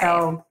anyways? Right.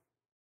 So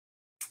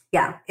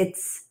yeah,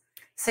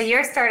 so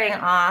you're starting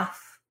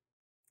off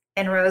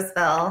in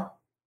Roseville,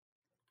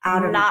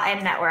 not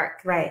in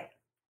network. Right.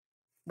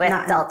 With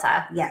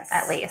Delta. Yes.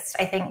 At least.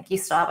 I think you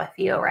still have a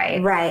few,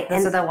 right? Right.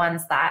 Those are the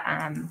ones that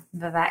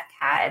Vivek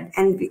had.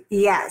 And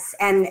yes.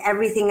 And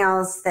everything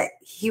else that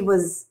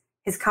his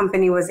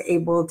company was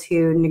able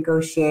to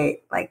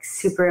negotiate, like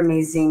super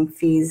amazing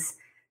fees.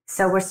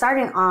 So we're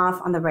starting off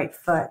on the right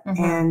foot.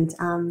 And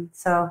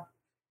so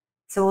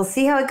we'll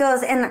see how it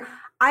goes. And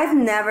I've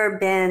never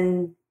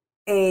been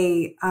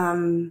a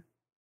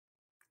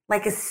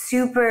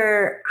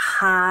super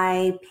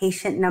high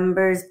patient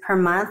numbers per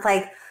month.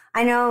 Like,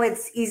 I know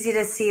it's easy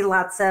to see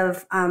lots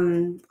of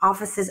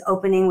offices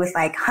opening with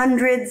like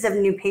hundreds of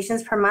new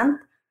patients per month.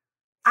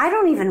 I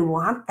don't even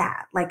want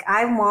that. Like,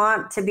 I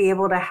want to be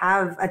able to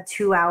have a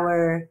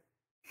 2-hour.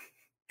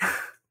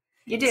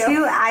 You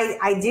do.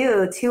 I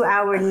do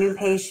 2-hour new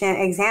patient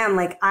exam.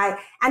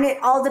 And it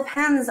all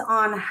depends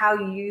on how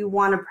you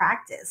want to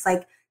practice.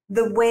 Like,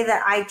 the way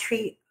that I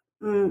treat,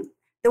 the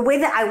way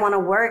that I want to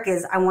work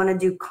is I want to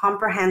do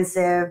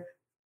comprehensive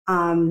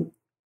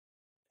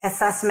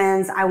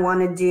assessments. I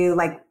want to do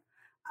like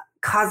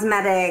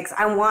cosmetics.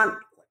 I want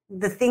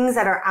the things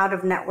that are out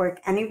of network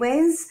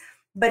anyways.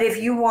 But if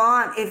you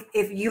want,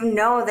 if you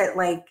know that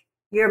like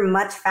you're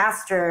much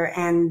faster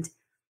and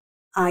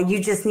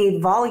you just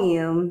need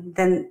volume,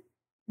 then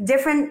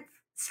different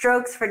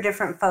strokes for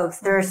different folks.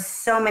 There are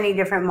so many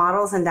different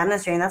models in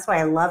dentistry, and that's why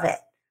I love it.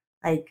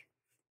 Like,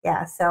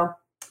 yeah. So,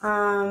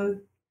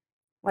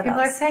 what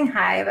people else? Are saying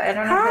hi, but I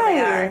don't know who they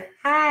are.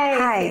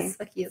 Hi,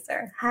 Facebook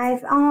user. Hi.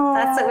 Oh,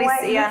 that's what we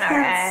see on our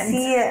end.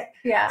 See it.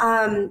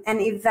 Yeah. And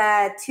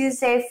Yvette,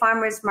 Tuesday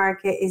farmers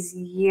market is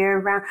year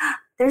round.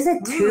 There's a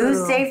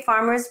Tuesday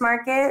farmers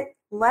market.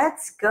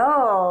 Let's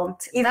go,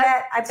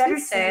 Yvette. I better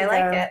Tuesday, see you. I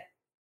like it.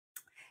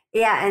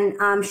 Yeah,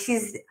 and she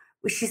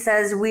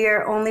says we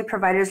are only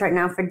providers right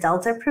now for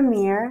Delta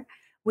Premier.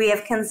 We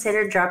have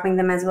considered dropping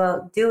them as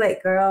well. Do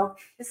it, girl.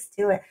 Just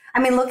do it. I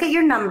mean, look at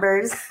your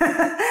numbers.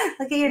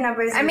 Look at your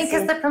numbers. I mean,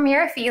 because the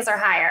Premier fees are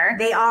higher.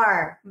 They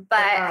are.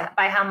 But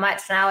by how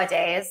much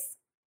nowadays?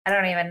 I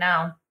don't even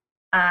know.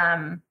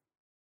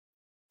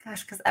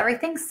 Gosh, because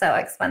everything's so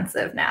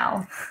expensive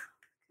now.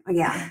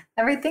 Yeah.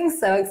 Everything's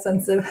so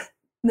expensive.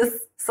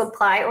 This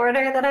supply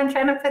order that I'm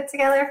trying to put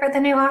together for the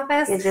new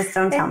office. You just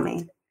don't tell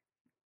me.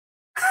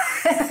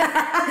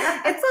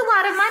 It's a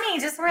lot of money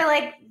just for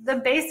like the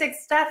basic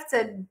stuff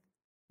to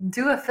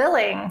do a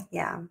filling.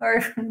 Yeah.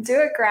 Or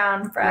do a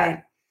crown prep.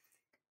 Right.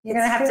 You're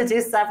going to have to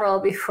do several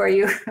before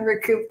you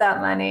recoup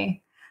that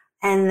money.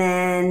 And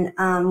then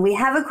we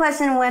have a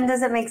question. When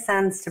does it make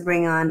sense to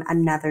bring on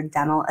another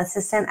dental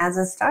assistant as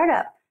a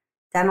startup?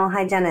 Dental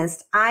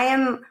hygienist.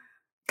 I'm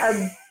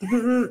a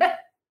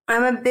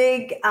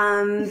big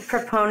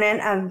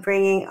proponent of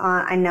bringing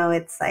on, I know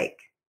it's like,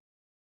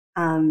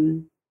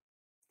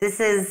 this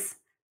is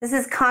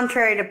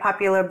contrary to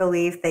popular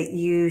belief that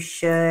you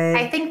should.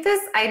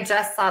 I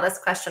just saw this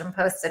question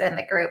posted in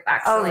the group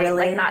actually. Oh,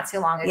 really? Like not too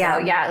long ago.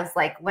 Yeah. It was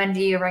like, when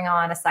do you bring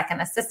on a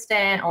second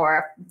assistant,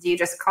 or do you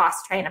just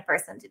cross train a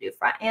person to do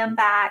front and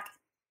back?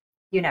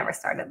 you never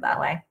started that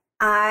way?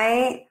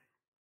 I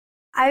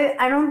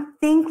don't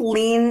think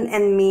lean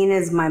and mean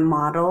is my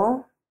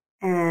model.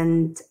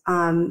 And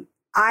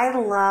I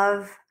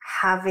love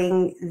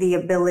having the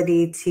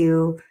ability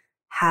to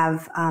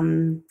have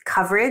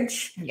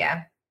coverage.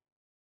 Yeah.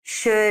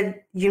 Should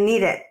you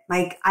need it.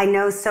 Like I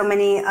know so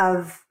many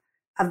of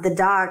the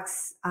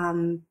docs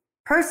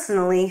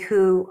personally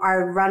who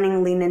are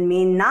running lean and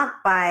mean,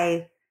 not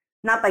by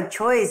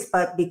choice,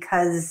 but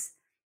because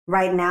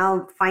right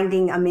now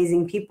finding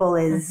amazing people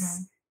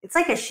is it's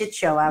like a shit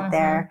show out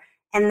there.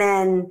 And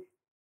then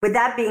with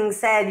that being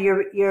said,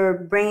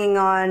 you're bringing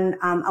on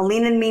a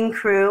lean and mean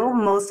crew.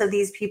 Most of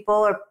these people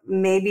are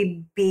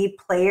maybe B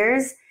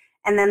players,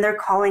 and then they're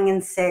calling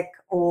in sick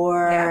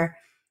or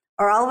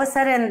all of a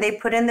sudden they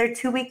put in their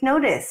 2-week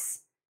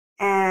notice.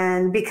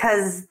 And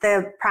because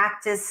the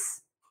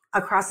practice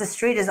across the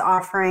street is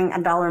offering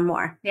 $1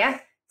 more. Yeah.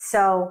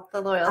 So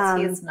the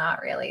loyalty is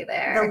not really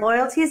there. The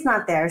loyalty is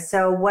not there.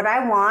 So what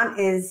I want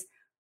is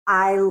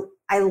I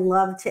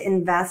love to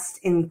invest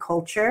in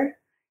culture.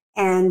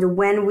 And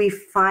when we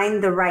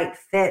find the right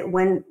fit,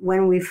 when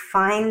we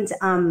find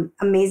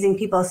amazing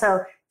people.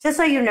 So just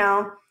so you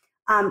know,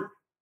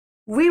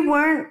 we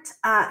weren't,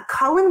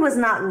 Collin was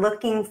not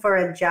looking for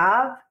a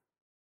job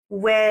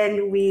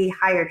when we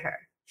hired her.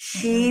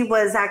 She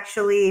was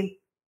actually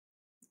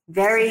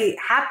very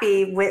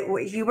happy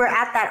with, you were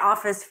at that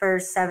office for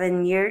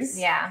 7 years.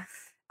 Yeah.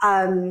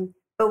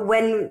 But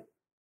when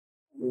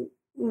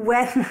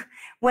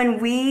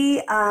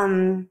we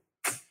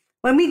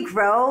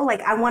grow,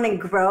 like I want to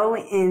grow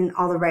in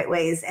all the right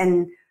ways.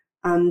 And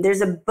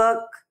there's a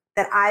book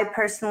that I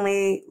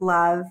personally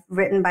love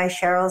written by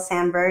Sheryl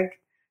Sandberg,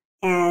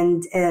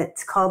 and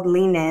it's called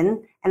Lean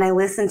In. And I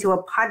listened to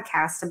a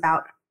podcast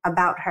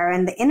about her.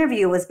 And the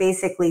interview was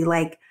basically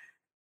like,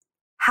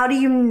 how do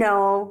you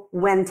know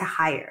when to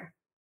hire?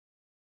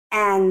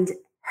 And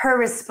her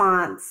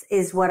response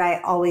is what I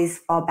always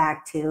fall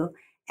back to.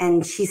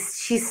 And she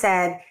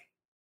said,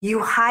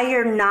 you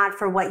hire not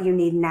for what you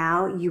need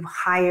now, you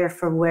hire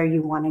for where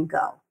you want to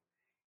go.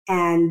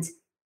 And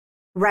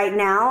right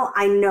now,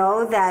 I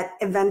know that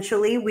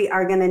eventually we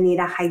are going to need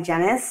a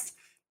hygienist.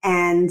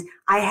 And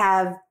I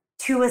have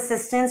 2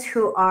 assistants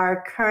who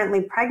are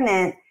currently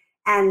pregnant.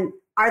 And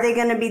are they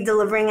going to be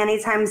delivering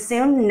anytime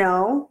soon?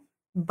 No.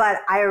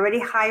 But I already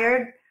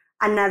hired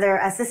another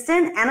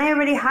assistant, and I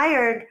already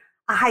hired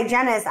a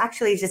hygienist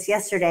actually just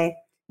yesterday,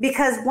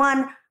 because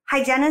one,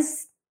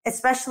 hygienists,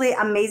 especially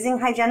amazing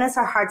hygienists,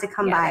 are hard to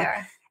come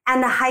by.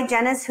 And the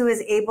hygienist who is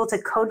able to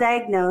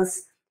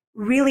co-diagnose,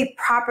 really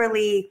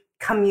properly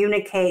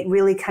communicate,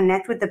 really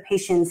connect with the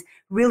patients,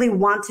 really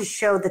want to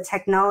show the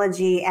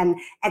technology and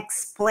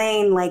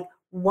explain like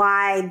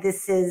why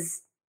this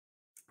is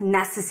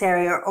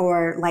necessary,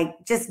 or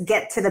like just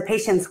get to the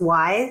patient's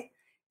why,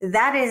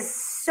 that is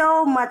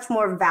so much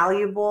more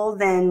valuable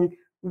than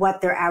what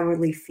their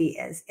hourly fee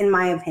is, in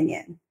my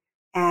opinion.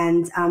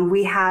 And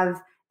we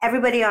have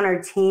everybody on our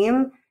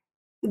team.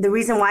 The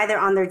reason why they're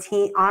on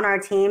our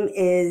team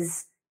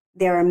is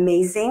they're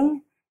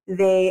amazing.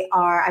 They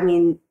are, I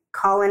mean,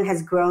 Collin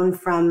has grown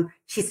from,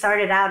 she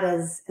started out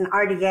as an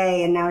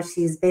RDA and now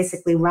she's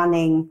basically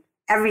running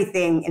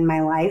everything in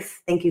my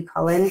life. Thank you,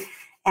 Collin.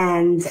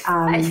 And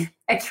I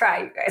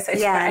try, you guys. I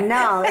try.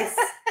 No,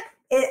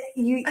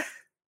 you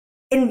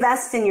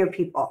invest in your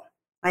people.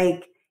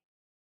 Like,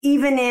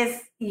 even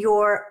if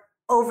your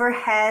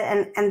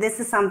overhead, and this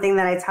is something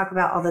that I talk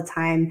about all the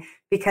time,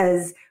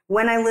 because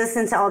when I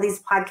listen to all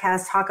these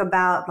podcasts talk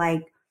about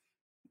like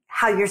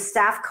how your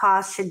staff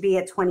costs should be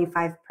at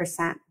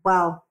 25%.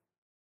 Well,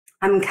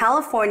 I'm in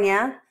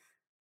California.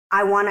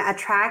 I want to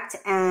attract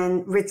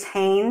and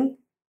retain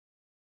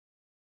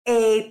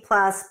A+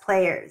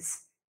 players.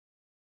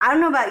 I don't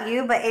know about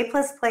you, but A+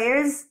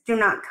 players do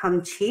not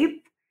come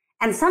cheap.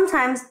 And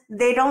sometimes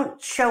they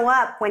don't show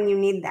up when you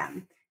need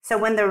them. So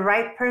when the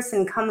right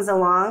person comes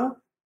along,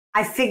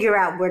 I figure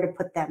out where to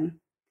put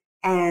them,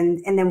 and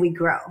then we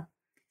grow.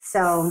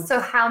 So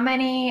how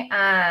many,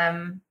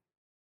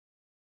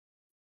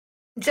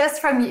 just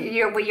from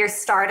your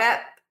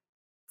startup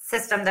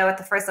system though, at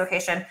the first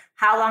location,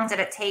 how long did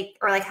it take,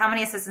 or like how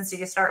many assistants did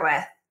you start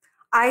with?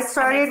 I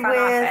started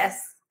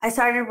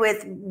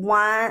with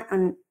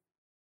one. Did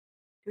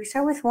we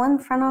start with one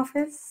front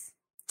office?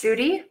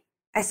 Judy?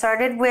 I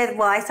started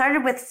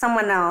with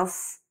someone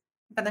else.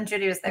 But then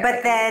Judy was there.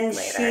 But then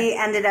she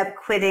ended up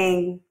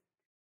quitting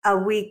a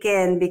week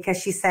in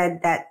because she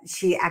said that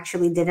she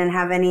actually didn't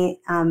have any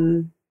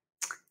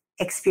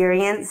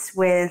experience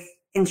with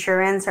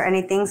insurance or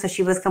anything. So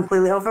she was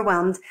completely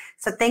overwhelmed.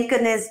 So thank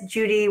goodness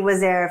Judy was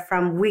there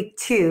from week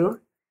 2.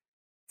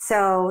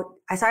 So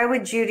I started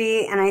with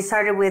Judy, and I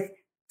started with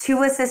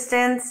 2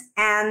 assistants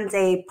and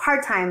a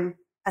part-time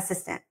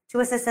assistant. 2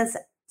 assistants,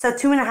 so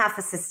 2.5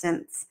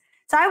 assistants.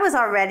 So I was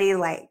already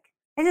like,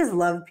 I just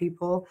love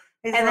people.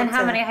 And then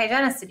how many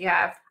hygienists did you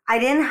have? I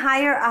didn't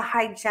hire a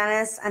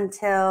hygienist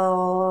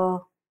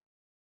until,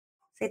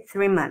 say,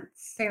 3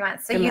 months. 3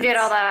 months. So you did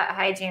all the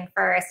hygiene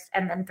first,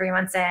 and then 3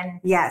 months in.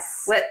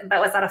 Yes.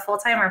 But was that a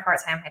full-time or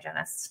part-time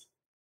hygienist?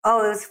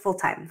 Oh, it was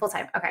full-time.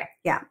 Full-time. Okay.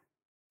 Yeah.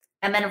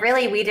 And then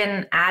really we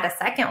didn't add a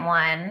second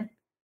one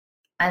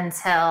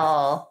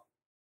until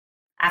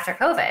after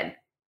COVID,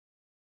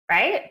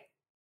 right?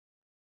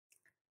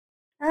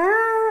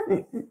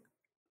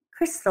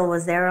 Crystal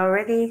was there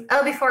already.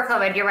 Oh, before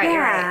COVID. You're right. Yeah.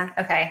 You're right.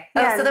 Okay.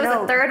 Oh, Yeah, so there was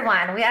no. a third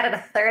one. We added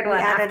a third one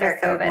after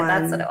COVID.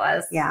 That's what it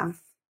was. Yeah.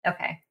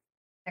 Okay.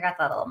 I got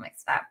that a little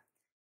mixed up.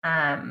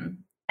 And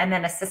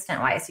then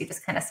assistant-wise, you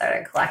just kind of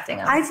started collecting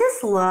them. I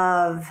just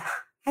love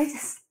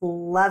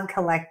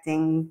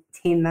collecting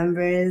team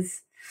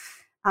members.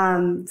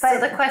 So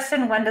the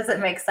question, when does it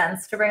make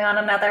sense to bring on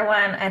another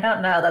one? I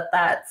don't know that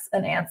that's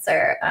an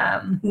answer.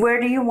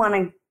 Where do you want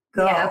to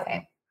go? Yeah,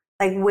 okay.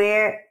 Like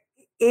where,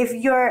 if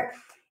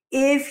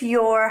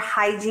your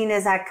hygiene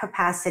is at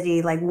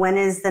capacity, like when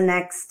is the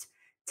next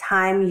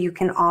time you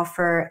can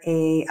offer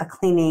a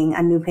cleaning,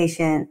 a new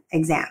patient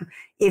exam?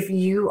 If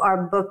you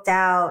are booked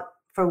out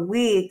for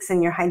weeks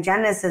and your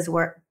hygienist is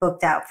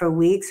booked out for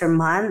weeks or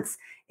months,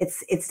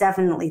 it's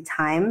definitely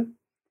time.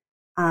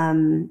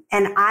 And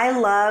I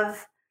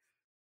love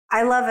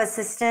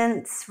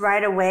assistants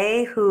right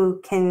away who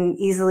can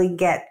easily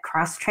get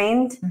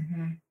cross-trained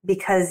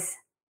because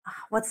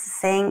what's the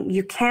saying?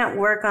 You can't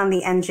work on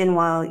the engine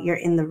while you're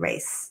in the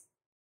race.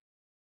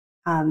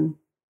 I'm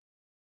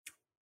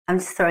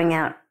just throwing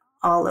out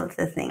all of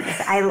the things.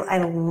 I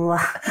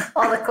love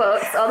all the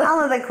quotes,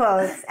 all of the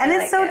quotes, and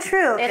it's so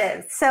true. It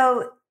is.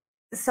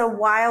 So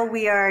while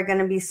we are going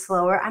to be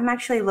slower, I'm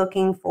actually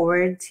looking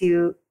forward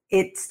to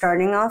it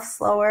starting off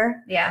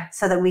slower. Yeah.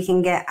 So that we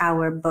can get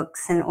our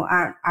books and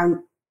our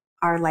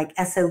like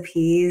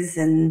SOPs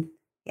and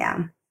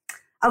yeah.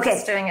 Okay.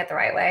 Just doing it the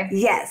right way.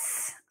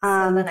 Yes.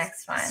 So the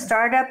next one.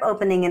 Startup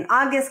opening in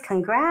August.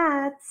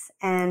 Congrats.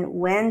 And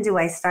when do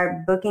I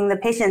start booking the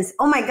patients?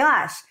 Oh my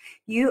gosh.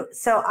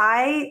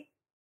 I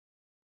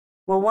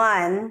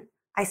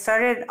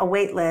started a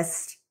wait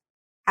list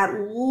at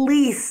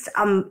least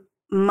a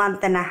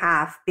month and a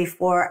half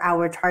before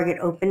our target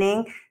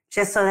opening,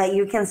 just so that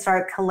you can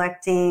start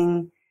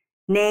collecting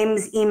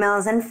names,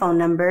 emails, and phone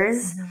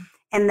numbers.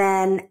 And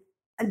then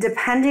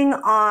depending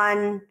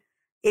on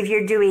if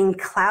you're doing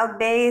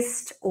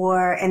cloud-based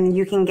and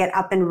you can get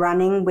up and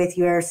running with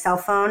your cell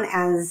phone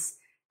as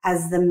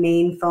the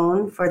main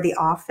phone for the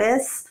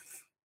office,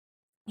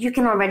 you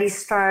can already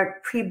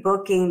start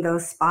pre-booking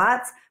those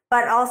spots,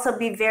 but also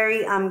be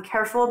very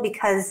careful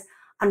because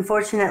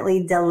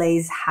unfortunately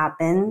delays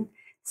happen.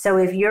 So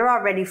if you're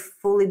already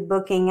fully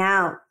booking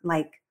out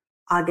like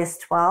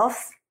August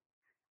 12th,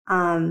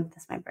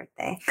 that's my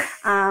birthday,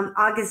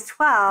 August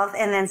 12th,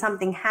 and then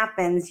something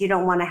happens, you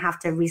don't want to have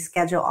to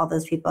reschedule all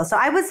those people. So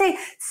I would say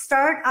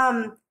start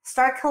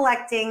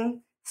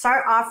collecting,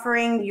 start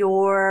offering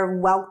your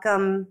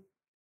welcome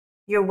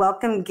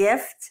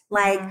gift.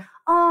 Like,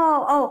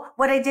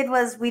 what I did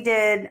was we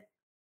did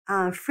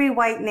free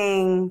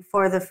whitening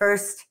for the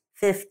first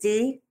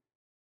 50.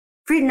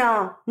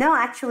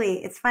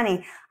 Actually, it's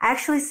funny. I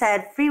actually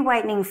said free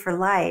whitening for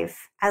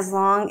life as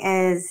long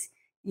as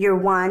you're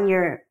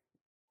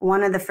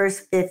one of the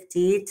first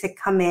 50 to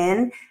come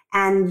in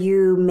and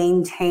you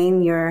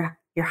maintain your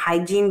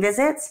hygiene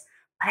visits.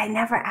 But I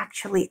never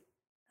actually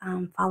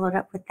followed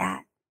up with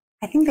that.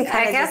 I think they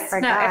kind of just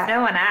forgot. If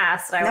no one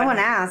asked, so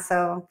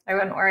I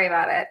wouldn't worry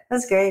about it.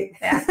 That's great.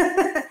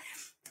 Yeah.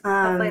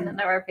 Hopefully none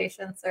of our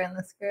patients are in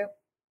this group.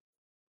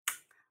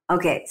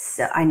 Okay,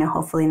 so I know,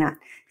 hopefully not.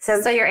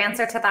 So your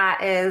answer to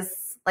that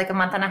is like a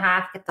month and a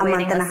half, get the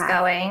waiting list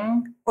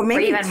going. Or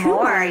maybe even 2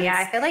 more. months. Yeah,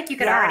 I feel like you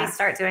could already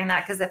start doing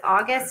that because if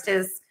August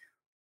it's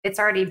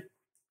already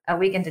a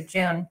week into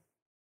June.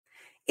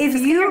 If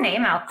just you get your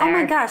name out there. Oh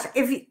my gosh.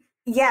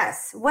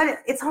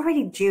 It's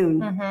already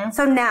June.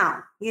 So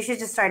now, you should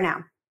just start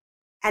now.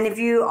 And if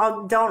you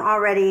don't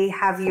already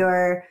have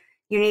you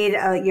need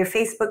your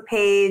Facebook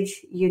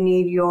page, you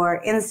need your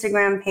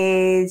Instagram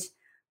page,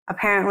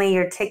 apparently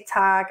your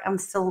TikTok.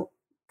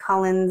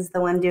 Collin's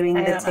the one doing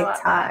the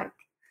TikTok.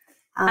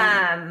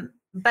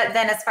 But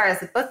then as far as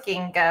the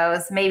booking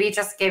goes, maybe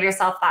just give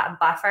yourself that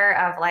buffer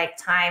of like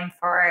time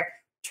for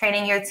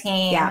training your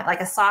team,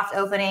 like a soft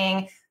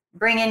opening,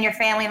 bring in your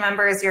family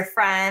members, your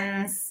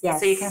friends,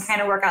 so you can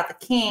kind of work out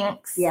the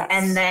kinks,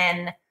 and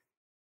then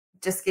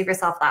just give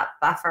yourself that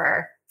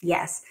buffer.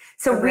 Yes.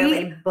 So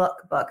really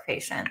book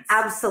patients.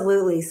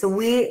 Absolutely. So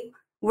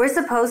we're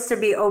supposed to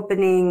be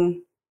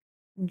opening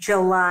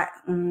July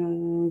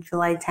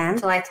 10th.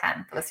 July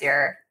 10th was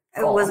your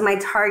goal. It was my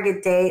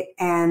target date,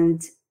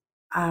 and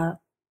our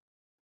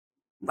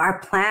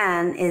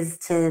plan is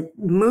to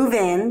move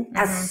in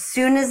as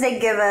soon as they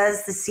give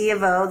us the C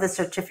of O, the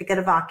certificate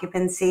of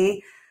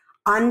occupancy,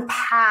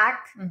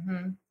 unpack,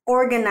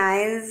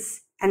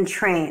 organize, and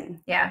train.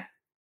 Yeah.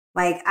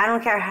 Like, I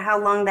don't care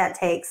how long that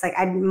takes. Like,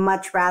 I'd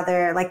much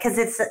rather, because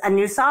it's a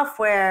new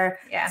software,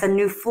 it's a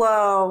new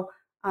flow,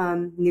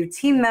 new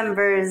team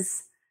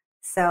members.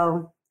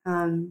 So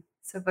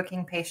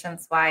booking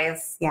patients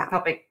wise,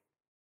 probably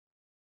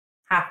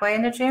halfway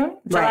into June,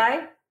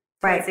 July,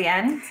 towards the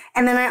end.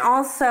 And then I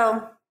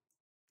also,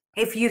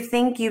 if you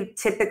think you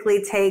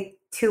typically take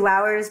 2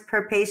 hours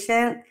per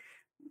patient,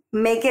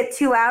 make it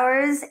 2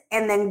 hours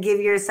and then give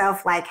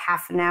yourself like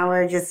half an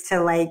hour just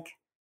to like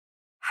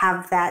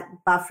have that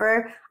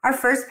buffer. Our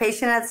first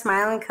patient at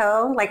Smile &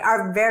 Co., like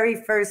our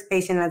very first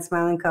patient at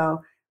Smile &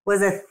 Co.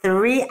 was a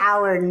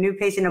 3-hour new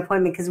patient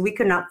appointment because we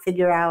could not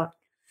figure out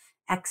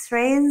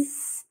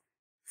x-rays,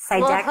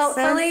 Well, Sidexis.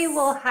 hopefully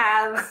we'll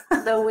have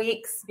the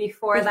weeks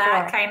before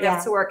that kind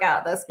of to work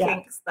out those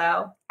kinks,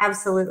 though.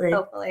 Absolutely.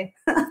 Hopefully.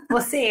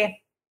 We'll see.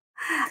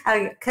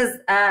 Because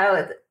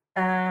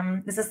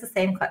is this the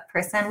same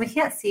person? We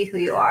can't see who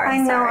you are. I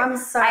know, I'm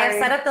sorry. I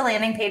have set up the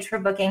landing page for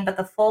booking, but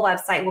the full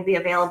website will be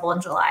available in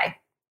July.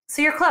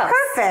 So you're close.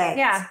 Perfect.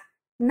 Yeah.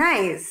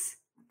 Nice.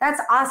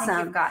 That's awesome. I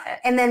think you've got it.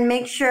 And then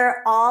make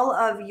sure all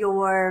of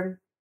your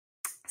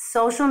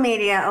social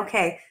media,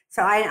 okay,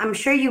 so I'm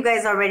sure you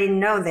guys already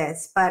know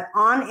this, but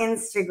on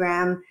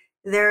Instagram,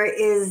 there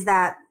is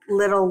that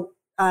little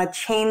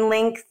chain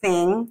link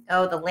thing.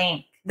 Oh, the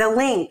link. The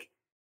link.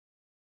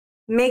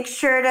 Make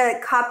sure to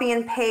copy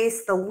and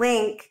paste the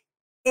link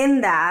in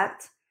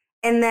that.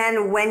 And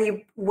then when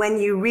you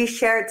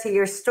reshare it to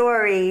your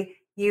story,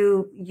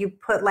 you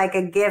put like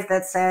a GIF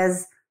that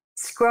says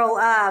scroll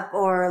up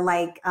or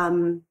like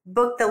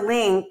book the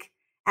link.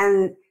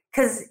 And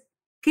because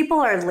people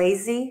are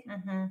lazy.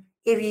 Mm-hmm.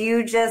 If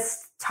you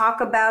just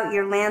talk about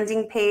your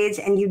landing page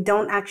and you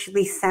don't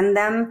actually send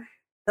them,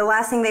 the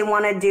last thing they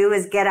want to do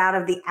is get out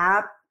of the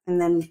app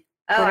and then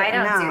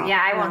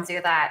I won't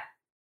do that.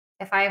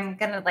 If I'm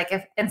gonna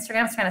if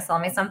Instagram's trying to sell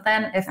me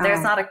something, if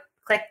there's not a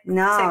click to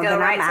go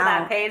right to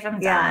that page, I'm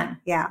done.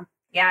 Yeah,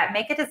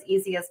 make it as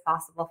easy as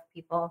possible for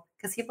people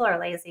because people are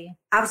lazy.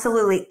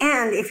 Absolutely.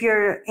 And if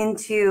you're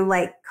into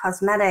like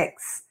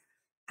cosmetics,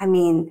 I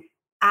mean,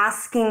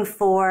 asking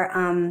for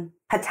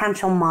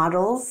potential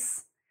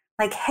models,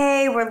 like,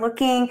 hey, we're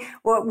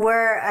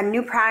a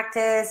new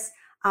practice.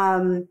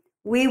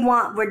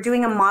 We're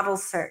doing a model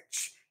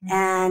search, mm-hmm.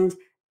 and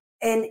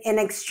in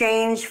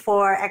exchange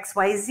for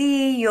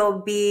XYZ,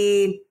 you'll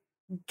be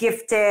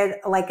gifted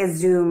like a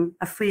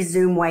free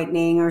Zoom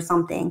whitening or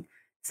something.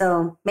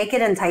 So make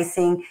it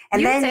enticing.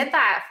 And you then did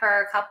that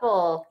for a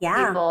couple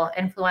people,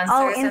 influencers.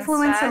 Oh,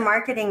 influencer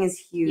marketing is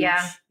huge.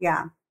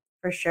 Yeah,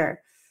 for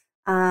sure.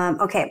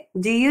 Okay.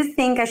 Do you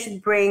think I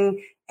should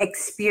bring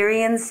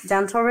experienced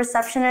dental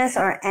receptionists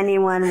or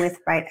anyone with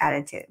right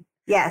attitude?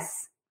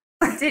 Yes.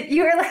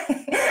 You were like,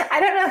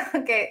 I don't know.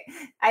 Okay.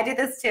 I do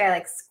this too. I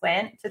like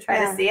squint to try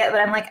to see it, but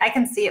I'm like, I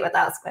can see it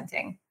without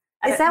squinting.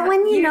 Is that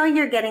when you know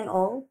you're getting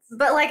old?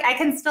 But like, I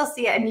can still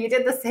see it. And you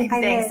did the same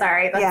thing.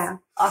 Sorry. That's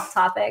off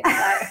topic.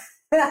 I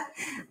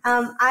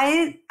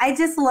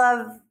just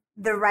love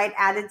the right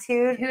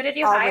attitude. Who did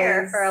you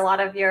hire for a lot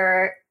of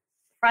your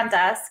front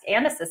desk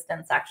and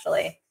assistants,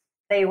 actually?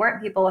 They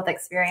weren't people with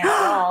experience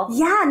at all.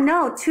 Yeah,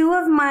 no. Two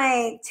of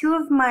my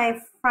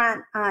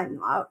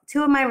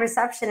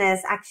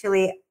receptionists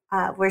actually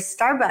were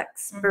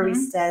Starbucks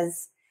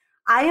baristas.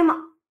 Mm-hmm.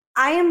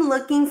 I am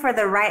looking for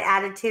the right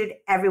attitude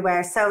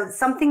everywhere. So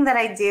something that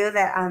I do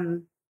that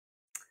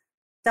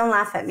don't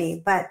laugh at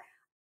me, but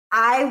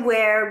I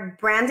wear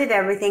branded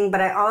everything, but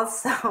I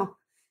also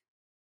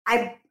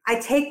I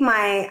take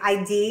my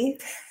ID.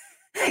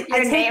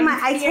 I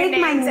take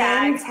my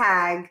name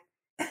tag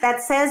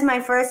that says my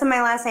first and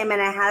my last name and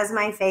it has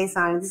my face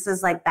on it. This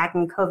is like back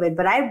in COVID,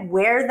 but I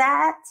wear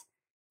that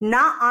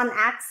not on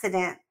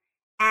accident.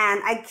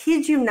 And I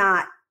kid you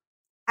not,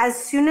 as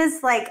soon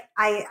as like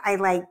I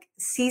like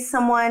see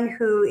someone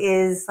who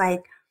is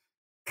like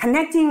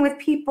connecting with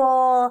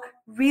people,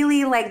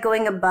 really like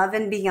going above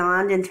and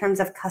beyond in terms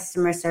of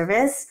customer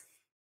service,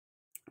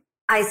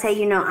 I say,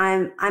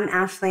 I'm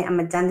Ashley, I'm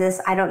a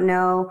dentist. I don't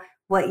know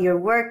what your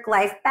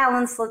work-life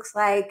balance looks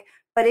like,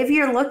 but if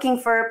you're looking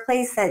for a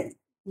place that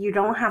you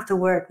don't have to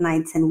work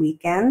nights and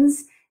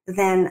weekends,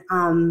 then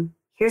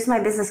here's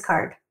my business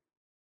card.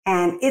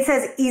 And it's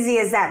as easy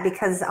as that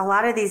because a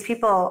lot of these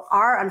people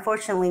are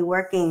unfortunately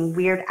working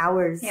weird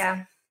hours.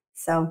 Yeah.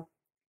 So.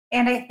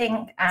 And I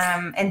think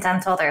in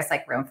dental, there's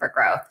like room for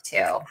growth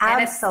too.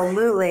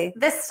 Absolutely.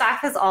 This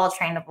stuff is all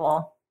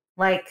trainable.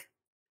 Like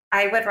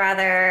I would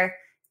rather,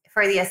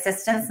 for the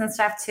assistants and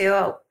stuff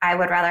too, I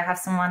would rather have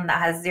someone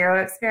that has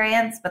zero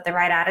experience, but the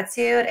right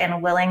attitude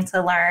and willing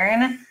to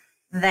learn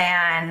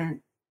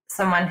than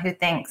someone who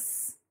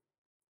thinks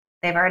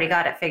they've already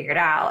got it figured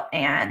out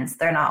and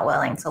they're not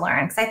willing to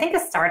learn. Because I think a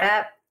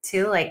startup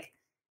too, like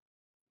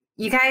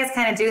you guys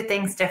kind of do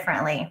things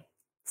differently.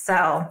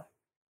 So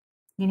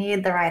you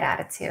need the right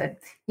attitude.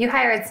 You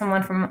hired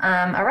someone from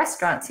a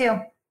restaurant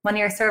too, one of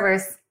your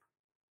servers.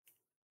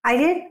 I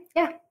did?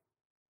 Yeah.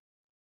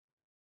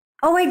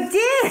 Oh, I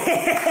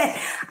did.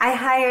 I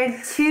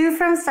hired 2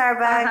 from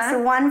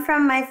Starbucks, 1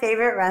 from my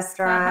favorite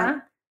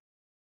restaurant.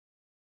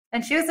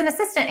 And she was an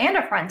assistant and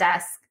a front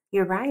desk.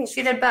 You're right.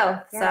 She did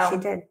both. Yeah, she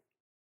did.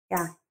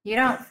 Yeah. You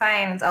don't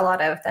find a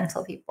lot of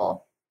dental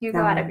people. You go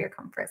out of your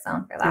comfort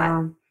zone for that.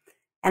 No.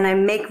 And I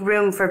make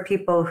room for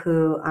people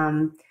who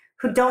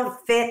don't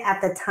fit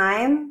at the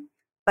time,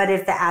 but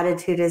if the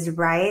attitude is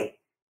right,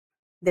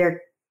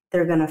 they're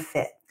gonna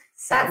fit.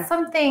 So. That's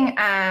something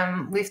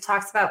we've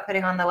talked about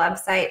putting on the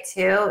website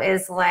too,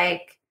 is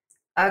like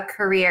a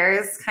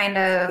careers kind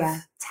of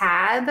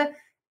tab.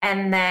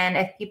 And then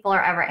if people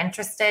are ever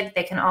interested,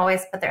 they can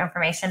always put their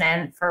information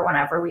in for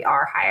whenever we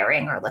are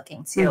hiring or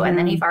looking to. And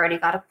then you've already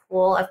got a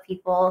pool of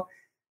people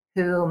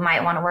who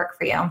might want to work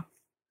for you.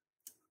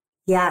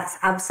 Yes,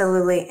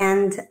 absolutely.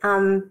 And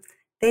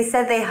they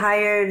said they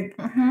hired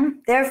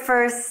their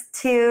first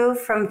 2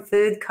 from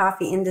food,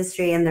 coffee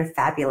industry, and they're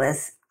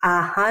fabulous.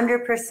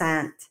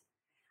 100%.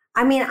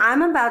 I mean,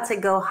 I'm about to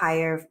go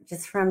hire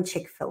just from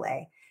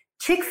Chick-fil-A.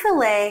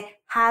 Chick-fil-A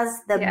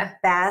has the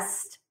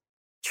best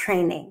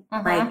training.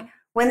 Like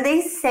when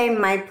they say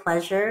my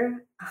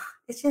pleasure,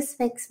 it just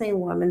makes me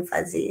warm and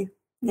fuzzy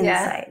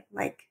inside.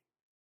 Like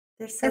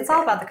it's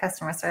all about the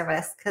customer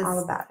service, because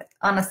all about it.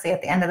 Honestly,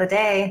 at the end of the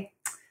day,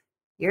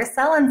 you're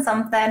selling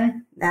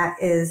something. That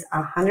is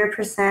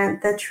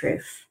 100% the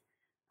truth.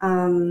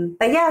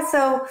 But yeah,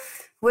 so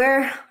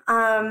we're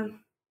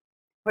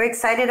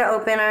excited to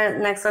open our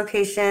next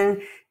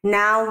location.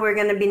 Now we're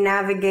going to be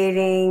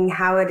navigating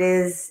how it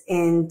is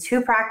in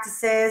 2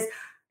 practices.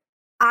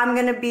 I'm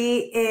going to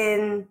be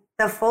in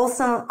the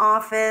Folsom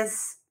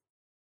office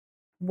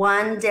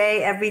 1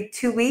 day every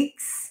 2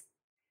 weeks.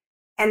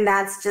 And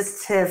that's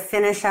just to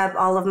finish up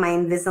all of my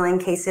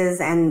Invisalign cases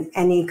and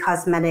any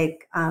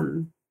cosmetic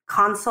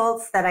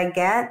consults that I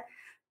get.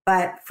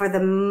 But for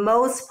the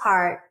most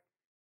part,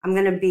 I'm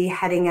going to be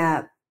heading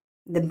up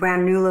the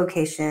brand new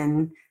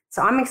location.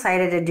 So I'm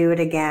excited to do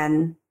it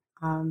again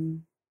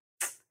and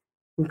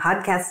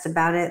podcast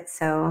about it.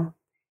 So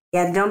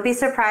yeah, don't be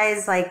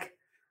surprised. Like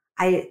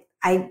I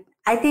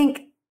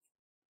think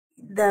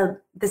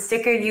the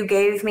sticker you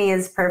gave me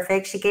is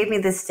perfect. She gave me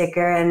the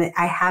sticker and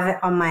I have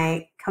it on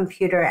my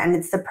computer, and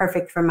it's the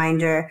perfect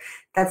reminder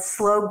that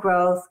slow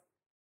growth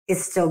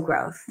is still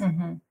growth.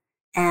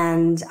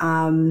 And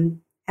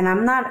I'm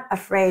not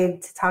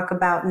afraid to talk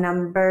about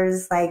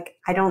numbers. Like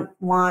I don't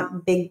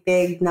want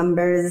big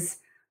numbers.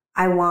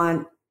 I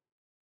want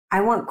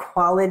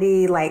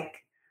quality. Like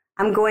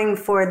I'm going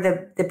for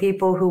the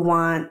people who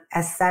want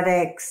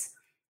aesthetics,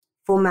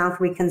 full mouth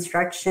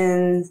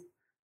reconstructions.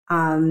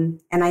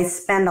 And I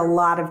spend a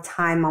lot of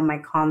time on my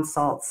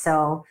consults.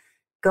 So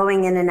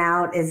going in and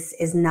out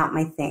is not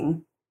my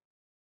thing.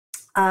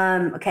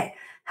 Okay.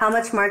 How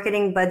much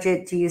marketing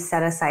budget do you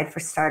set aside for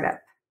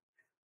startup?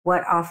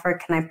 What offer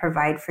can I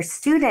provide for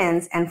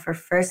students and for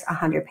first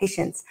 100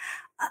 patients?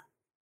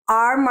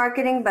 Our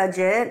marketing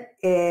budget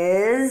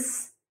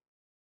is,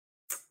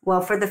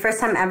 well, for the first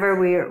time ever,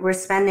 we're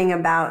spending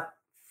about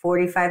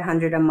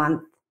 $4,500 a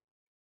month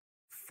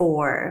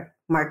for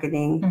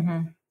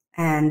marketing.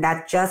 And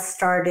that just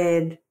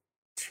started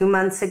 2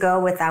 months ago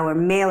with our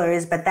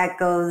mailers, but that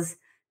goes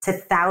to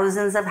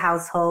thousands of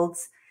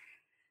households.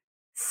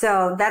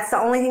 So that's the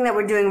only thing that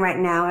we're doing right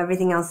now.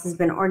 Everything else has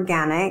been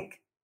organic.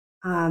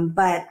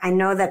 But I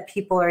know that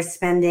people are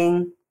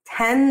spending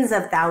tens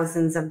of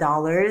thousands of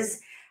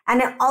dollars,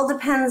 and it all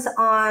depends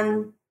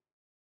on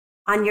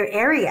your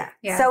area.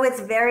 So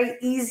it's very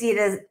easy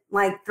to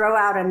like throw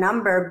out a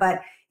number,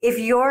 but if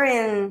you're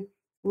in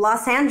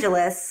Los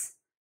Angeles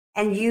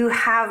and you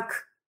have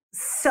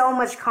so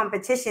much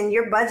competition,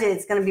 your budget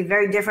is going to be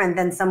very different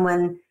than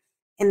someone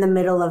in the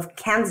middle of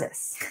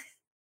Kansas.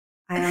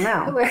 I don't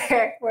know.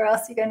 Where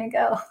else are you going to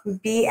go?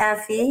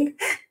 BFE?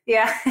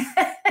 Yeah.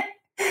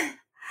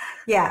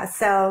 Yeah.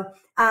 So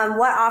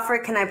what offer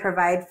can I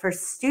provide for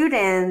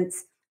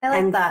students? I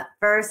like that.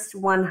 First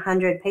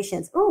 100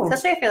 patients. Ooh.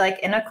 Especially if you're like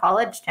in a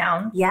college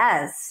town.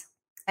 Yes.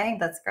 I think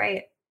that's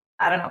great.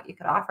 I don't know what you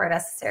could offer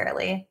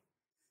necessarily.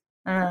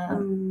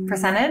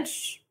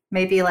 Percentage?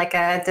 Maybe like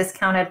a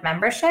discounted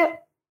membership?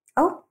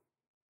 Oh.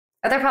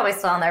 They're probably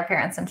still on their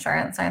parents'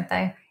 insurance, aren't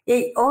they?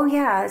 Oh,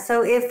 yeah.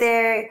 So if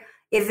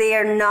they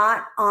are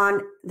not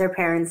on their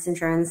parents'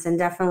 insurance, then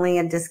definitely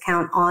a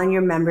discount on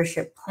your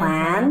membership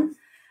plan.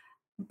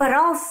 But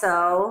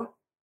also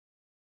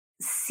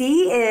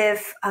see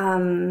if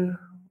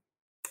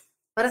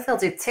what if they'll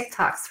do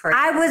TikToks for you?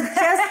 I was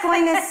just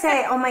going to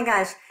say, oh my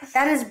gosh,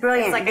 that is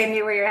brilliant. It's like I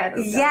knew where your head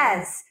was going.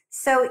 Yes.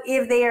 So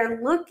if they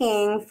are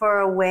looking for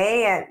a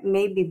way at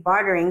maybe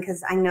bartering,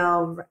 because I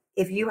know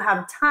if you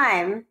have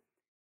time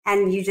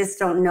and you just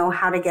don't know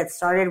how to get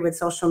started with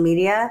social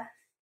media,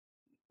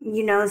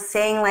 you know,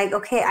 saying like,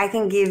 okay, I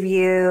can give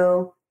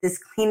you this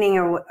cleaning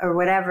or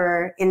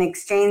whatever in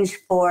exchange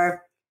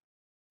for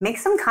make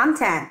some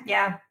content.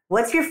 Yeah.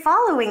 What's your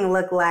following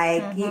look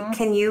like?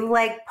 Can you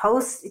like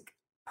post a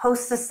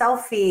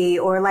selfie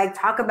or like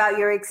talk about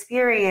your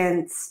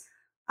experience?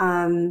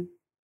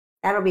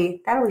 That'll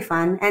be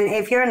fun. And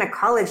if you're in a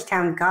college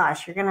town,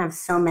 gosh, you're gonna have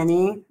so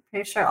many.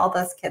 Pretty sure all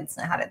those kids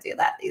know how to do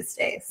that these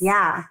days.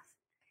 Yeah.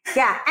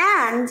 Yeah.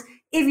 And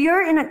if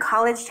you're in a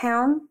college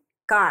town,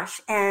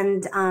 gosh,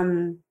 and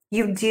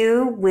you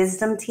do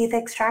wisdom teeth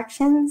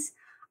extractions,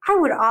 I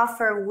would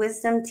offer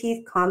wisdom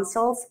teeth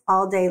consults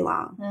all day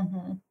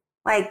long.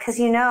 Like, because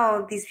you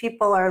know, these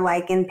people are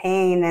like in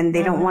pain and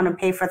they don't want to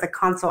pay for the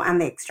consult and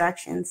the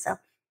extraction. So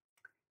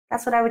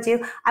that's what I would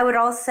do. I would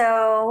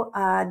also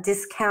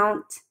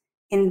discount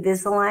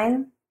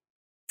Invisalign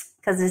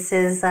because this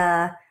is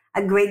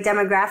a great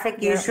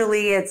demographic. Yep.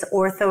 Usually it's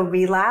ortho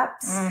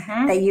relapse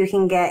that you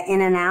can get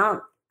in and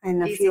out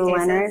in a Easy few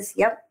cases. aligners.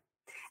 Yep.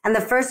 And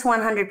the first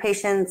 100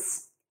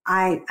 patients,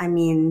 I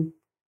mean,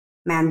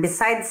 man,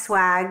 besides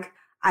swag,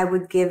 I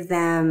would give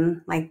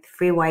them like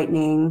free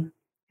whitening.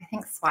 I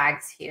think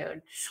swag's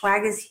huge.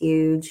 Swag is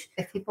huge.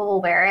 If people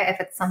will wear it, if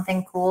it's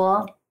something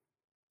cool,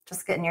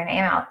 just getting your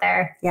name out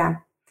there. Yeah.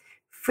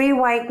 Free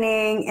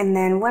whitening. And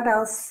then what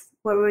else?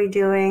 What were we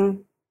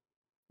doing?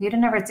 You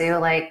didn't ever do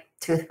like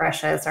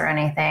toothbrushes or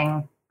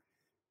anything.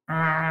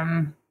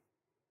 But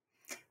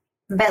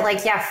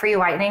like, yeah, free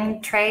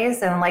whitening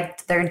trays and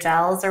like their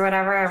gels or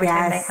whatever every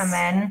time they come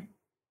in.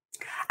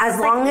 As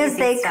It's long like as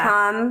easy they stuff.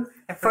 come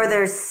for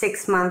their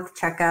 6-month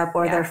checkup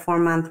or their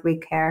 4-month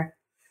recare.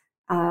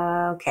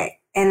 Okay.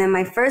 And then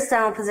my first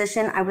dental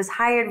position, I was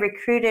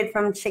recruited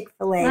from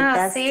Chick-fil-A.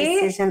 Best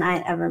decision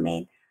I ever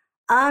made.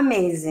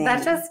 Amazing.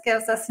 That just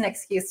gives us an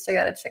excuse to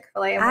go to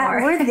Chick-fil-A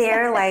more. We're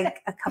there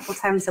like a couple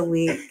times a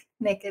week.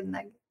 Naked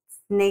nuggets.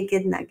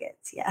 Naked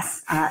nuggets,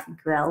 yes.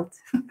 Grilled.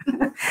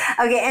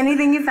 Okay,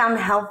 anything you found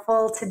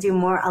helpful to do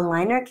more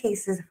aligner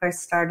cases for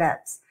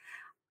startups?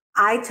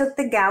 I took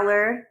the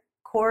Galler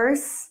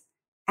course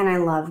and I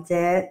loved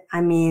it.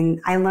 I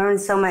mean, I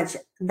learned so much.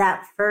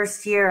 That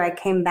first year I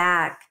came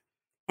back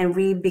and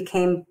we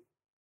became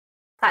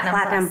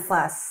Platinum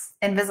Plus.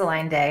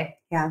 Invisalign Day.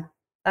 Yeah.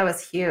 That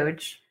was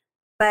huge.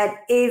 But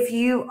if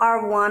you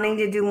are wanting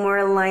to do more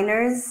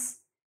aligners,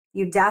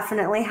 you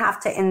definitely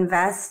have to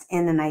invest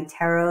in an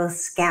iTero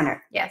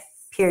scanner. Yes.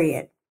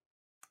 Period.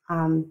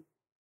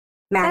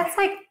 That's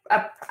like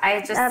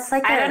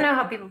I don't know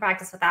how people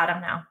practice without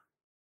them now.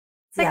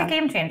 It's like a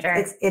game changer.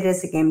 It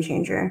is a game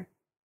changer.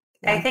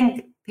 Yeah. I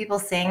think people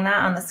seeing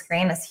that on the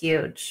screen is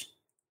huge.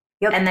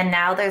 Yep. And then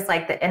now there's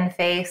like the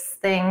in-face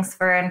things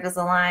for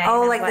Invisalign.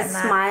 Oh, like the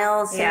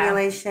smile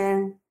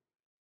simulation. Yeah.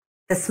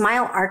 The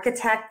smile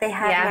architect they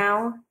have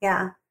now.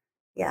 Yeah.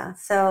 Yeah.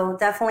 So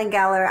definitely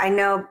Galler.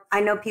 I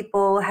know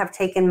people have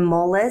taken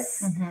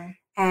Molus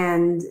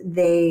and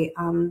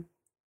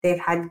they've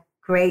had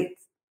great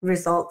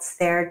results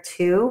there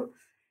too.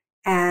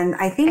 And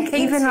I think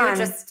even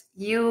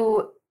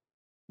you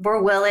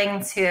were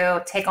willing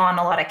to take on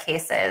a lot of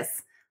cases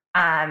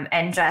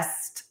and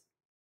just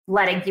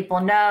letting people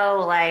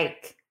know,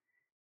 like,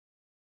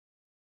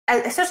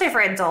 especially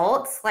for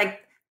adults,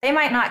 like they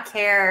might not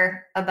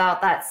care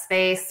about that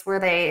space where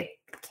they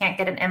can't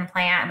get an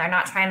implant and they're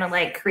not trying to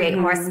like create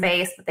more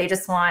space, but they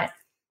just want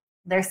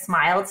their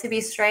smile to be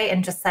straight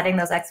and just setting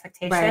those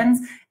expectations.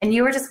 Right. And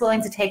you were just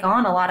willing to take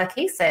on a lot of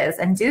cases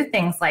and do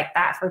things like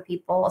that for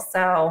people.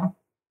 So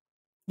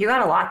you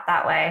got a lot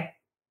that way.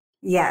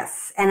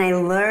 Yes. And I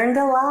learned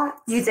a lot.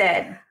 You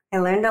did. I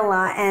learned a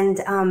lot.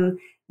 And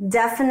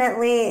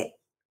definitely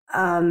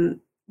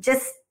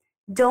just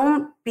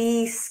don't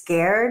be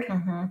scared.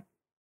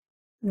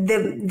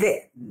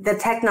 The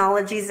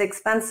technology is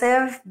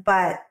expensive,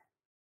 but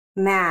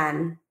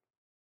man,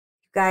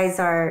 you guys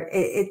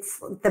it's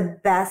the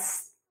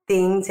best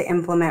thing to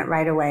implement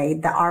right away.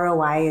 The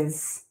ROI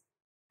is,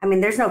 I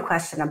mean, there's no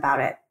question about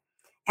it.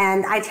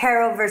 And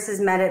iTero versus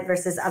Medit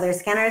versus other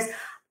scanners,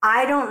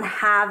 I don't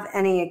have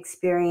any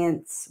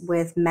experience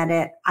with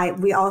Medit.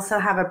 We also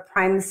have a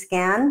Prime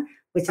Scan,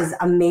 which is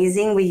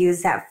amazing. We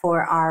use that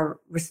for our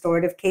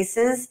restorative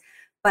cases,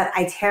 but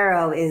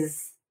iTero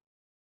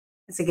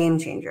it's a game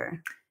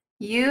changer.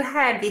 You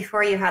had,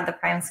 before you had the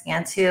Prime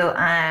Scan too,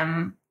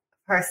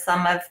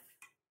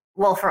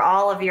 for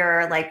all of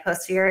your like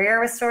posterior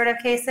restorative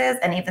cases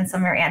and even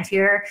some of your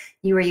anterior,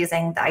 you were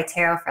using the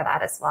iTero for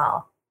that as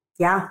well.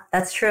 Yeah,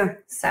 that's true.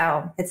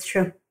 So it's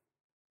true.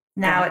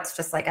 Now it's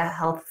just like a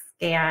health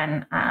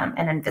scan and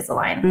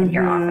Invisalign in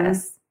your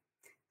office.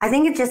 I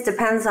think it just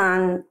depends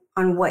on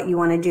what you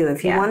want to do.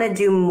 If you want to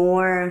do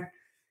more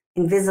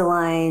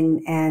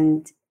Invisalign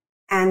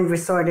and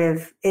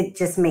restorative, it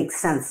just makes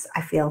sense,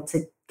 I feel,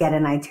 to get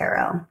an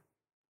iTero.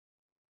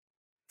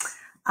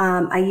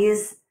 I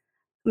use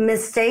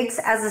mistakes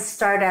as a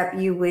startup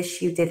you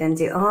wish you didn't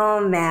do.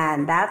 Oh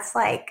man, that's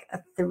like a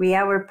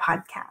 3-hour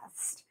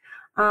podcast.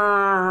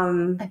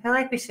 I feel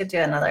like we should do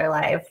another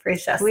live for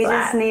just that. We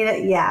just need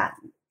it. Yeah.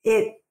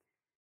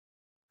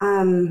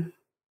 And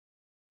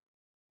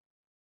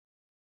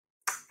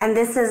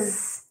this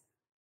is,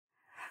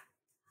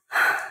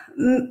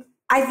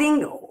 I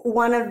think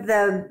one of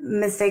the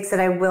mistakes that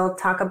I will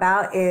talk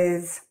about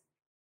is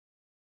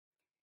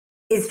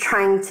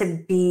trying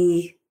to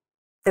be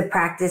the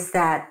practice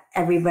that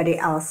everybody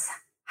else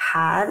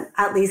had,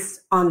 at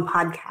least on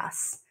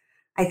podcasts.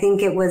 I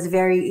think it was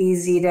very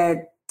easy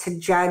to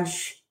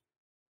judge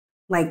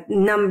like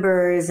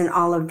numbers and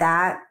all of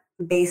that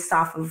based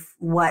off of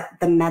what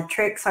the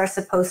metrics are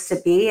supposed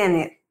to be.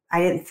 And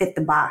I didn't fit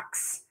the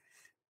box.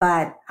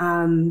 But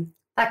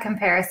that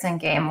comparison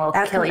game will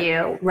kill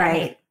you,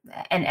 right,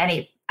 in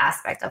any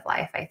aspect of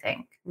life, I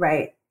think.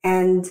 Right.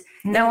 And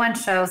no one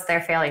shows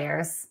their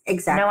failures.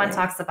 Exactly. No one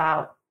talks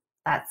about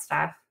that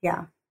stuff.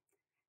 Yeah.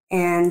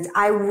 And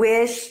I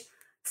wish,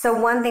 so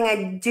one thing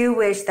I do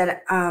wish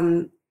that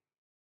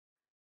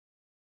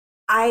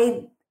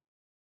I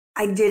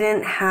I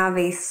didn't have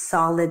a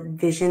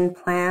solid vision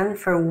plan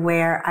for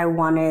where I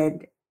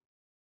wanted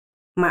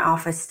my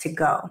office to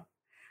go.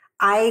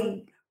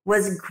 I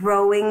was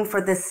growing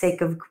for the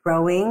sake of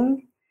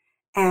growing.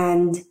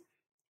 And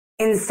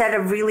instead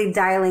of really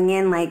dialing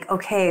in like,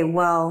 okay,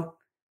 well,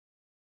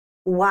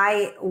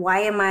 why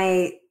am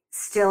I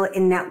still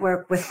in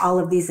network with all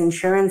of these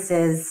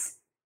insurances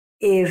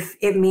if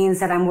it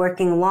means that I'm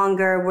working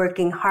longer,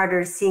 working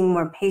harder, seeing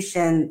more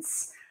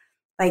patients?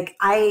 Like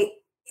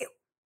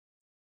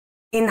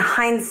in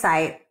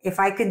hindsight, if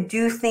I could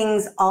do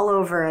things all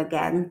over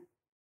again,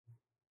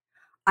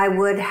 I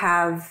would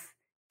have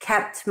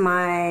kept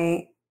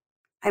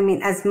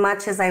as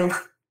much as I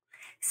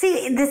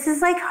see, this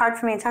is like hard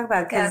for me to talk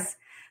about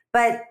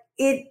but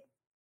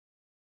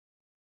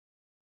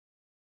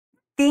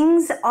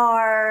things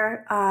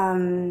are,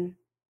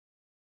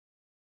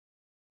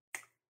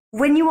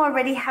 when you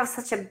already have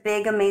such a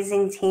big,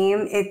 amazing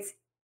team,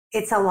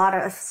 it's a lot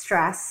of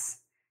stress,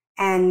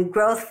 and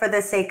growth for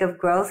the sake of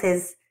growth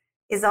is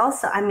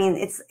also,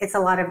 it's a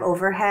lot of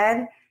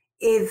overhead.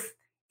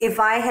 If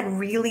I had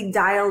really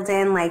dialed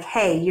in like,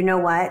 hey, you know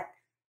what?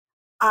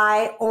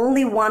 I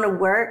only want to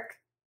work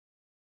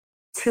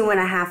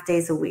 2.5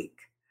 days a week.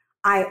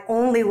 I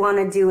only want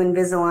to do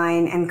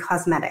Invisalign and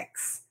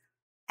cosmetics.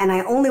 And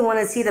I only want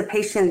to see the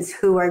patients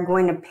who are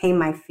going to pay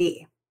my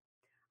fee.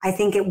 I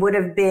think it would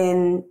have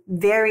been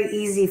very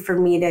easy for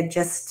me to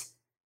just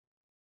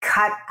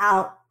cut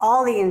out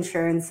all the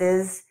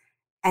insurances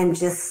and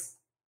just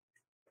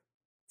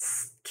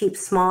keep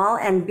small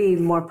and be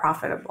more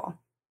profitable,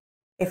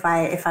 if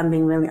I'm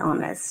being really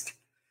honest.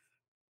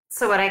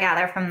 So what I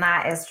gather from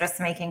that is just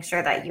making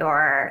sure that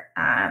your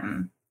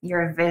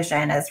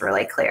vision is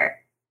really clear.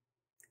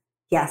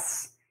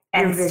 Yes.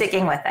 And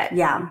sticking with it.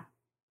 Yeah.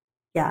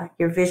 Yeah.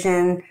 Your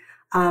vision.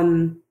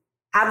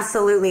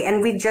 Absolutely.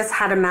 And we just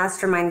had a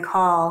mastermind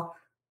call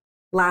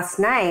last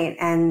night,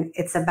 and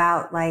it's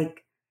about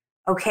like,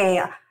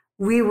 okay,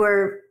 we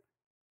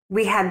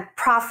had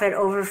profit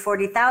over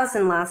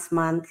 40,000 last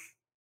month,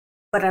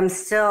 but I'm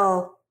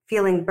still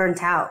feeling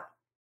burnt out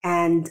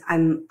and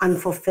I'm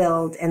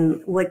unfulfilled.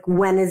 And like,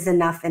 when is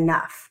enough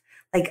enough?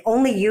 Like,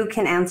 only you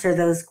can answer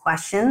those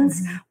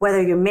questions,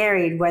 whether you're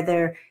married,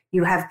 whether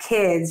you have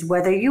kids,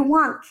 whether you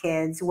want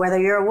kids, whether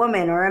you're a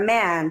woman or a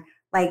man.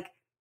 Like,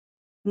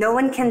 no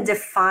one can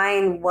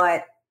define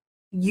what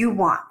you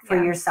want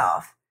for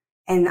yourself.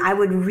 And I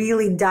would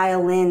really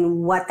dial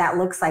in what that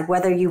looks like,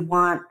 whether you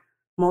want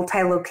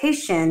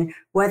multi-location,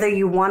 whether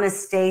you want to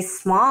stay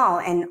small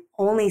and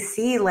only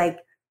see like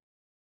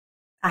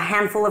a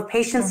handful of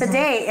patients a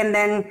day and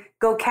then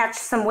go catch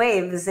some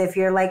waves if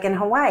you're like in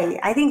Hawaii.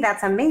 I think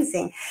that's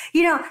amazing.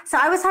 So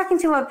I was talking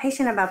to a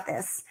patient about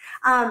this.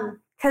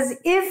 Because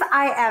if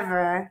I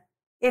ever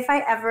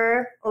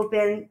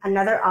open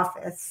another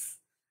office,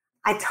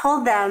 I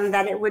told them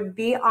that it would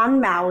be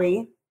on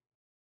Maui.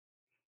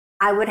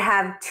 I would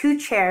have 2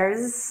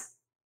 chairs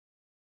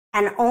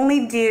and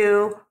only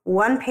do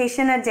 1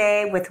 patient a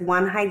day with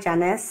 1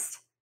 hygienist.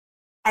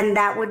 And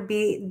that would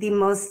be the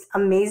most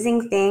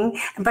amazing thing.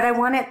 But I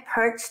want it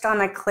perched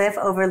on a cliff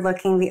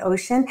overlooking the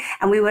ocean.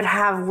 And we would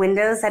have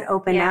windows that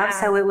open up.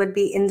 So it would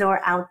be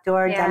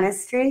indoor-outdoor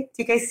dentistry.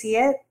 Do you guys see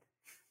it?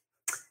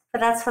 But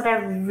that's what I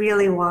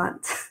really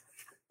want.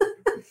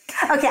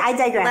 Okay, I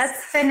digress.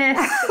 Let's finish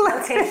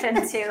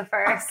location 2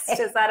 first.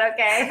 Okay. Is that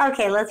okay?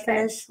 Okay, let's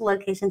finish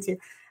location 2.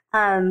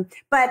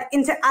 But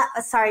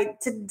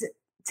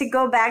to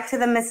go back to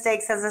the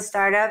mistakes as a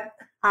startup,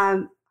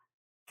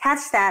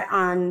 catch that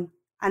on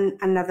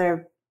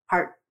another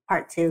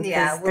part 2.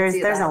 Yeah, there's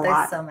a lot.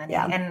 There's so many.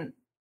 Yeah.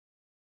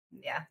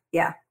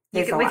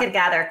 And we could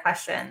gather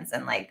questions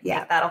and like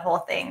make that a whole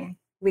thing.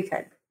 We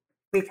could.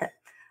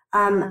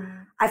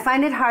 I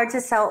find it hard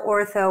to sell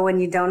ortho when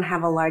you don't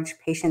have a large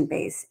patient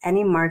base.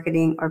 Any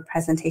marketing or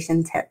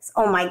presentation tips?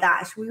 Oh my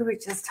gosh, we were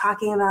just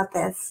talking about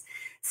this.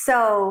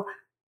 So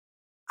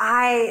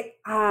I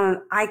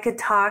could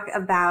talk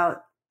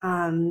about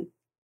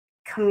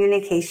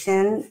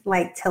communication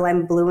like till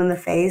I'm blue in the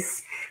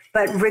face,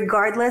 but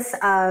regardless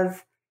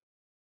of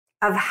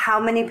how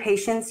many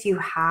patients you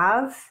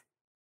have,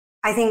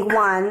 I think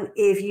 1,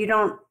 if you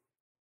don't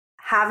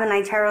have an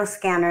iTero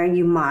scanner,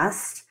 you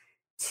must.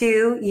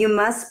 2, you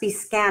must be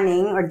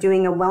scanning or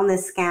doing a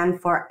wellness scan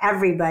for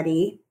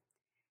everybody.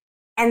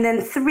 And then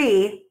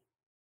 3,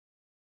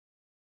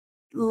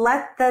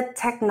 let the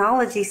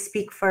technology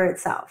speak for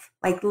itself.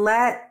 Like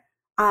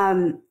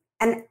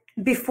and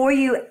before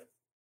you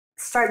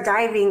start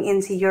diving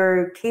into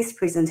your case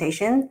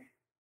presentation,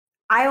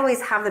 I always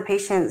have the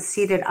patient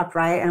seated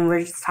upright and we're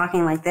just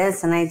talking like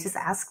this. And I just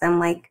ask them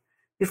like,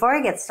 before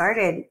I get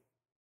started,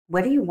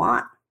 what do you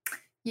want?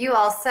 You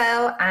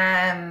also,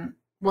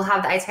 we'll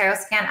have the iTero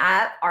scan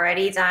up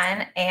already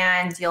done,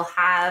 and you'll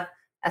have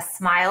a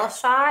smile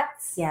shot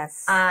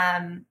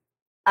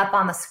up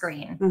on the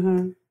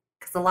screen.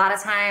 Because a lot of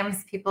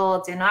times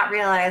people do not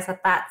realize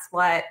that that's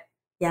what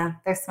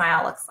their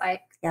smile looks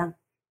like. Yeah,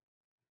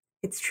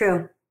 it's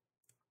true.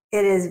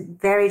 It is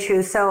very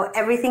true. So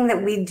everything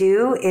that we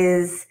do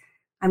is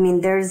I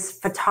mean, there's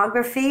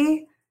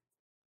photography,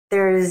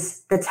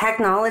 there's the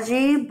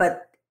technology,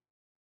 but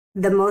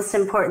the most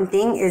important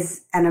thing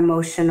is an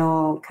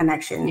emotional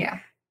connection. Yeah.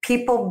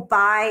 People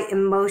buy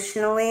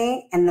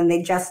emotionally and then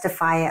they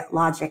justify it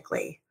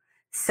logically.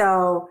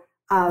 So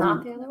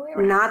Not the other way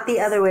around. Not the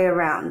other way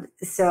around.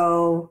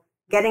 So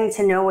getting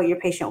to know what your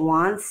patient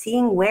wants,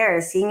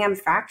 seeing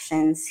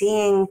abstraction,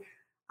 seeing,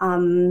 I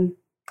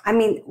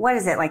mean, what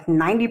is it? Like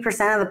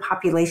 90% of the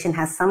population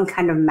has some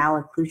kind of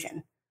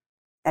malocclusion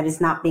that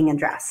is not being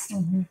addressed.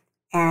 Mm-hmm.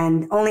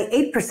 And only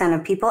 8%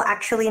 of people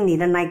actually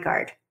need a night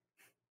guard.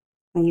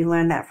 And you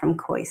learn that from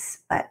Coyce.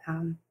 But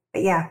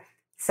yeah,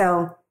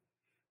 so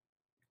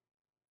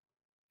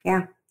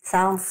yeah.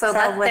 So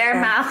let their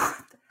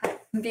mouth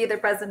be the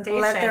presentation.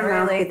 Let their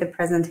mouth be the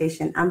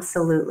presentation.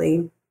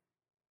 Absolutely.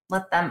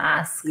 Let them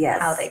ask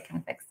how they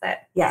can fix it.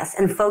 Yes.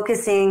 And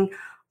focusing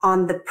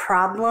on the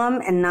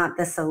problem and not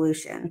the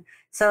solution.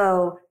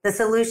 So the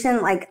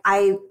solution, like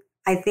I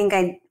think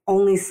I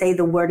only say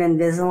the word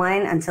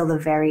Invisalign until the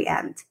very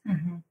end.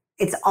 Mm-hmm.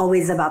 It's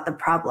always about the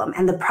problem.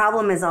 And the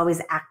problem is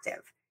always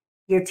active.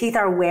 Your teeth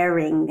are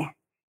wearing.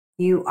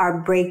 You are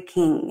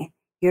breaking.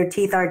 Your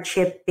teeth are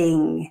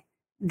chipping.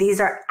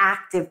 These are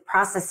active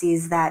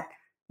processes that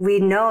we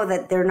know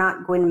that they're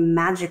not going to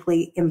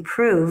magically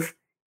improve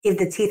if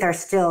the teeth are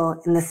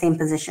still in the same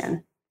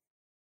position.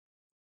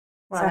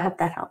 So I hope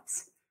that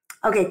helps.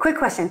 Okay, quick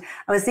question.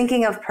 I was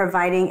thinking of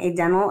providing a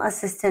dental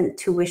assistant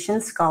tuition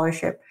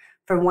scholarship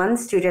for one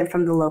student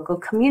from the local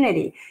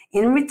community.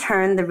 In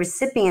return, the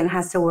recipient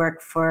has to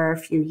work for a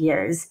few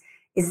years.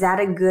 Is that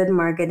a good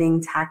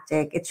marketing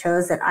tactic? It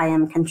shows that I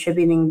am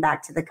contributing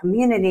back to the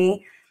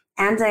community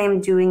and I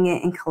am doing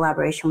it in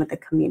collaboration with the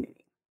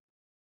community.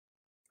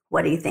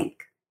 What do you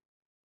think?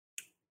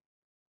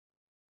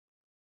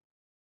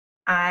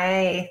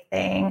 I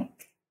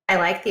think I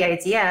like the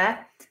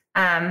idea,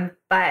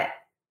 but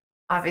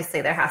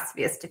obviously there has to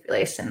be a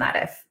stipulation that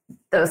if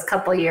those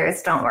couple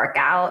years don't work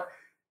out,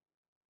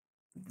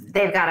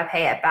 they've got to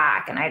pay it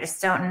back. And I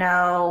just don't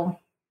know,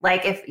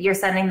 like if you're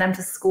sending them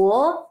to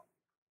school,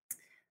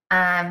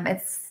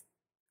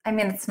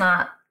 it's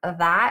not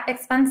that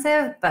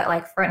expensive, but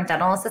like for a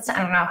dental assistant,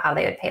 I don't know how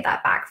they would pay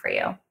that back for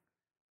you.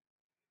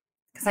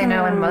 Because I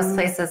know in most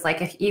places,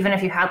 like even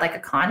if you had like a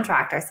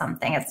contract or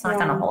something, it's not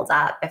going to hold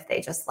up if they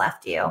just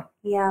left you.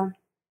 Yeah.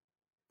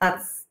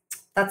 That's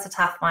a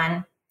tough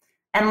one.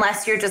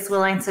 Unless you're just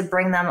willing to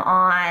bring them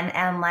on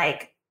and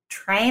like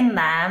train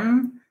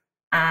them.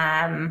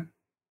 I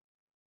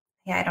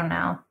don't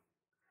know.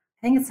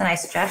 I think it's a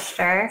nice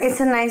gesture. It's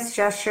a nice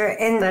gesture.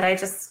 But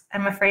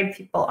I'm afraid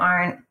people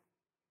aren't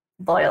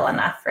loyal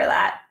enough for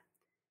that.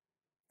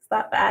 It's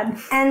that bad.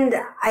 And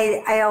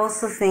I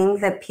also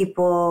think that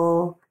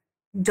people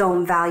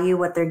don't value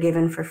what they're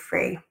given for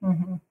free.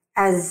 Mm-hmm.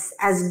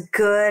 As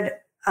good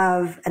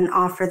of an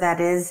offer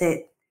that is,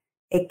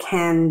 it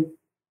can,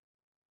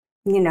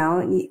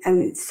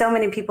 so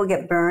many people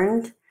get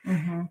burned.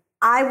 Mm-hmm.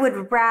 I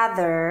would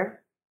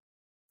rather,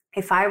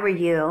 if I were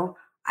you,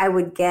 I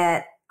would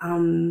get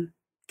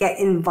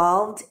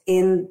involved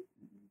in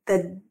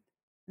the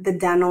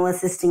dental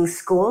assisting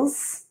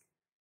schools,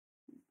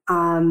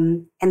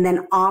 and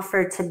then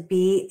offer to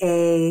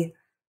be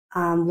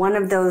one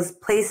of those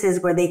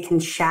places where they can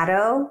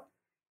shadow.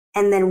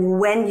 And then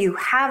when you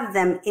have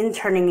them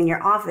interning in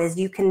your office,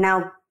 you can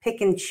now pick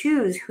and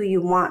choose who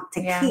you want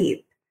to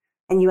keep.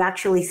 And you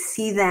actually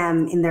see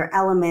them in their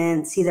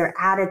element, see their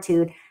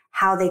attitude,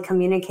 how they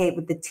communicate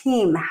with the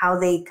team, how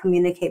they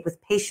communicate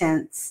with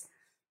patients.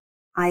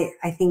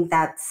 I think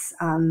that's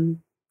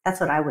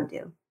what I would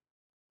do.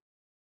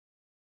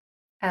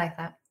 I like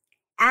that.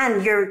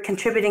 And you're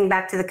contributing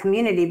back to the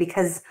community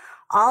because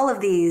all of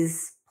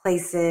these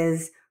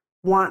places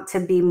want to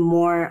be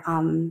more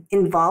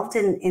involved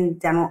in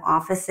dental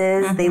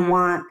offices.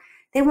 Mm-hmm.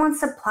 They want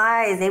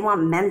supplies. They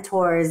want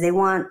mentors. They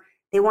want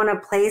a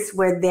place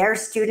where their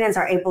students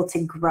are able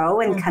to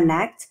grow and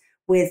connect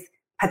with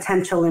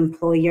potential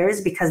employers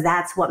because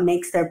that's what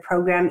makes their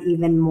program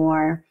even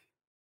more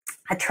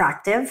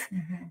attractive.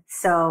 Mm-hmm.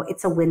 So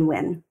it's a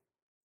win-win.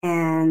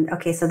 And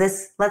okay, so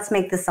let's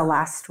make this the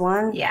last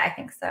one. Yeah, I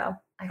think so.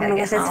 Oh my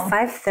gosh, it's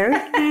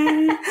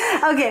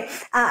 5:30. Okay,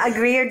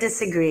 agree or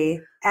disagree?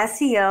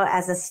 SEO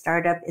as a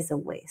startup is a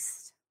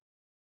waste.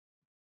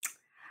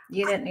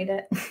 You didn't need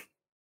it.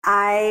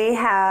 I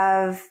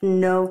have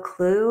no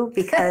clue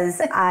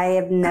because I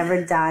have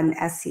never done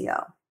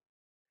SEO.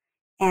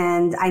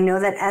 And I know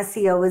that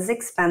SEO is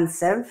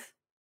expensive,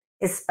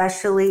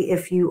 especially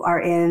if you are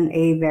in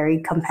a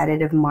very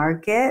competitive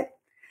market.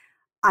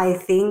 I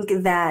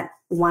think that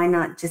why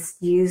not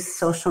just use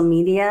social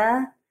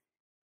media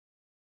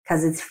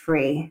because it's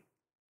free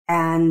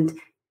and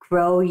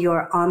grow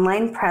your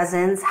online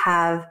presence,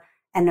 have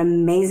an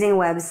amazing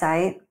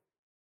website,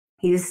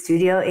 use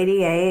Studio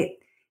 88,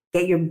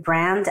 get your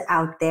brand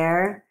out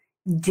there,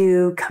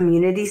 do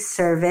community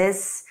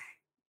service,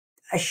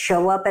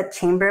 show up at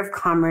Chamber of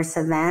Commerce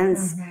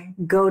events,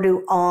 go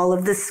to all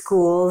of the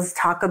schools,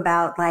 talk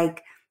about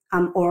like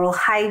oral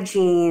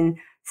hygiene,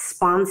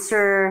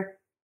 sponsor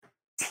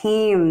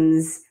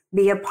teams,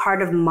 be a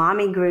part of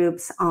mommy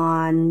groups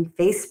on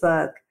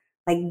Facebook.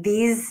 Like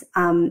these,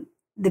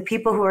 the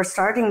people who are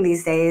starting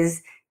these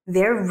days,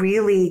 they're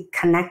really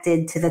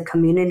connected to the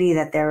community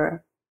that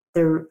they're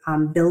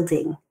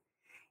building.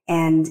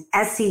 And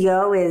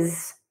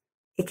SEO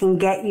it can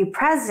get you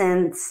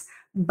presence,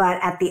 but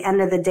at the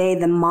end of the day,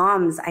 the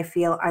moms, I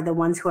feel, are the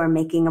ones who are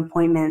making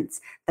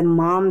appointments. The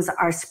moms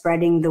are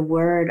spreading the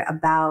word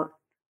about,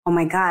 oh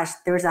my gosh,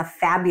 there's a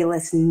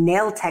fabulous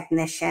nail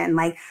technician.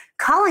 Like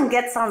Collin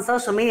gets on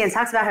social media and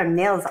talks about her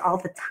nails all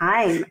the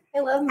time. I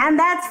love and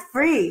that's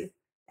free.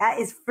 That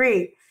is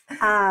free.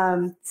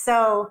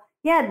 So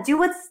yeah, do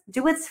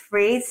what's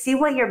free. See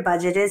what your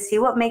budget is. See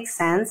what makes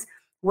sense.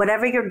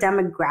 Whatever your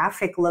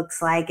demographic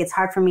looks like. It's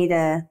hard for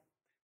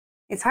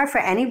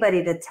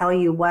anybody to tell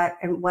you what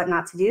and what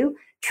not to do.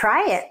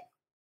 Try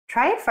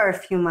it for a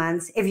few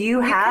months. If you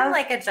have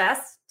can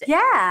adjust,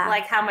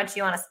 like how much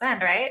you want to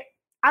spend, right?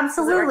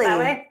 Absolutely. Does it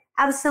work that way?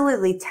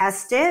 Absolutely.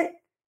 Test it,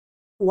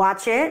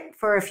 watch it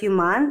for a few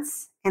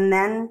months, and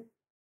then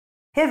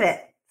pivot.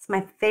 It's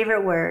my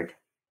favorite word.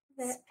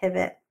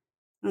 Pivot.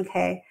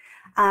 Okay.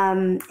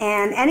 And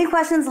any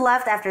questions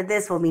left after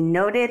this will be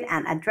noted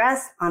and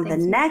addressed on the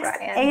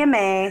next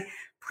AMA.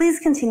 Please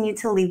continue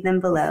to leave them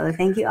below.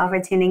 Thank you all for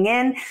tuning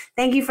in.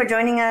 Thank you for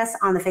joining us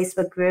on the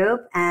Facebook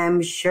group.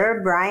 I'm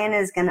sure Brian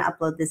is going to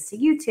upload this to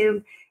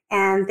YouTube.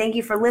 And thank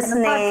you for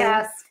listening.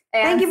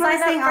 Thank you for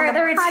listening on the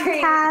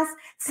podcast.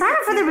 Sign up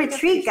for the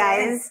retreat,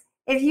 guys.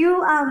 If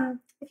you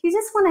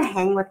just want to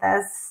hang with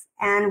us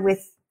and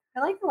with I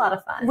like a lot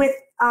of fun with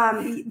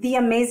the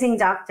amazing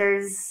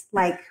doctors,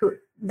 like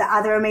the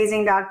other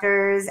amazing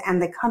doctors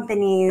and the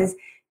companies,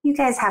 you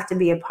guys have to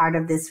be a part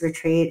of this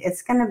retreat.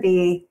 It's going to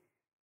be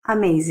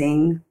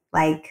amazing.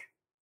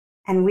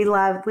 And we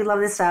love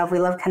this stuff. We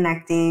love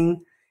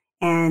connecting,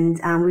 and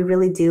we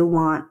really do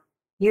want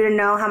you to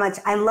know how much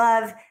I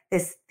love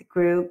this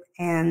group.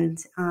 And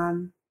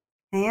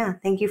yeah,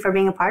 thank you for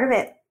being a part of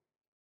it.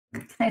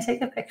 Can I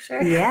take a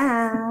picture?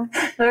 Yeah.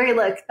 Where we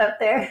look up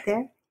there? Up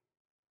there.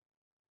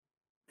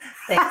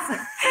 Thanks.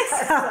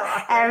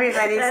 So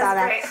everybody saw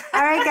that. Great.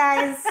 All right,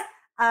 guys.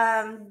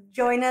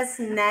 Join us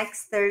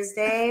next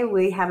Thursday.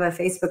 We have a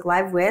Facebook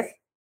Live with.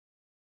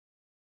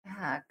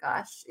 Oh,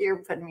 gosh, you're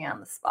putting me on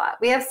the spot.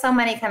 We have so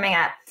many coming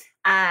up.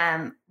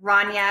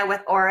 Rania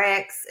with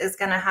Oryx is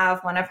going to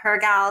have one of her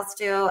gals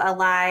do a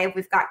live.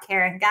 We've got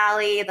Karen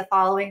Galley the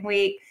following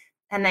week,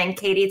 and then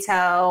Katie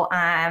Toe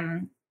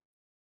on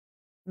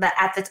the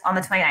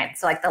 29th,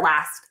 so like the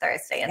last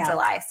Thursday in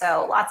July.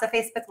 So lots of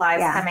Facebook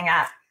Lives coming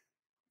up.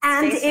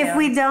 And if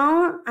we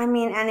don't,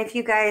 and if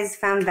you guys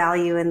found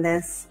value in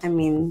this,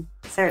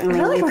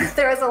 certainly.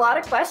 There was a lot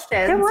of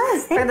questions. There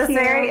was. For this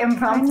very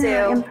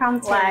impromptu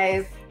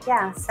live.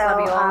 Yeah, so,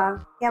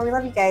 we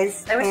love you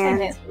guys. I wish I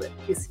knew.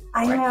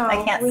 I know.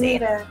 I can't see,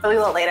 but we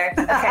will later.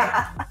 Okay.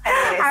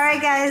 All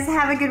right, guys.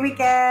 Have a good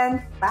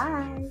weekend.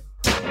 Bye.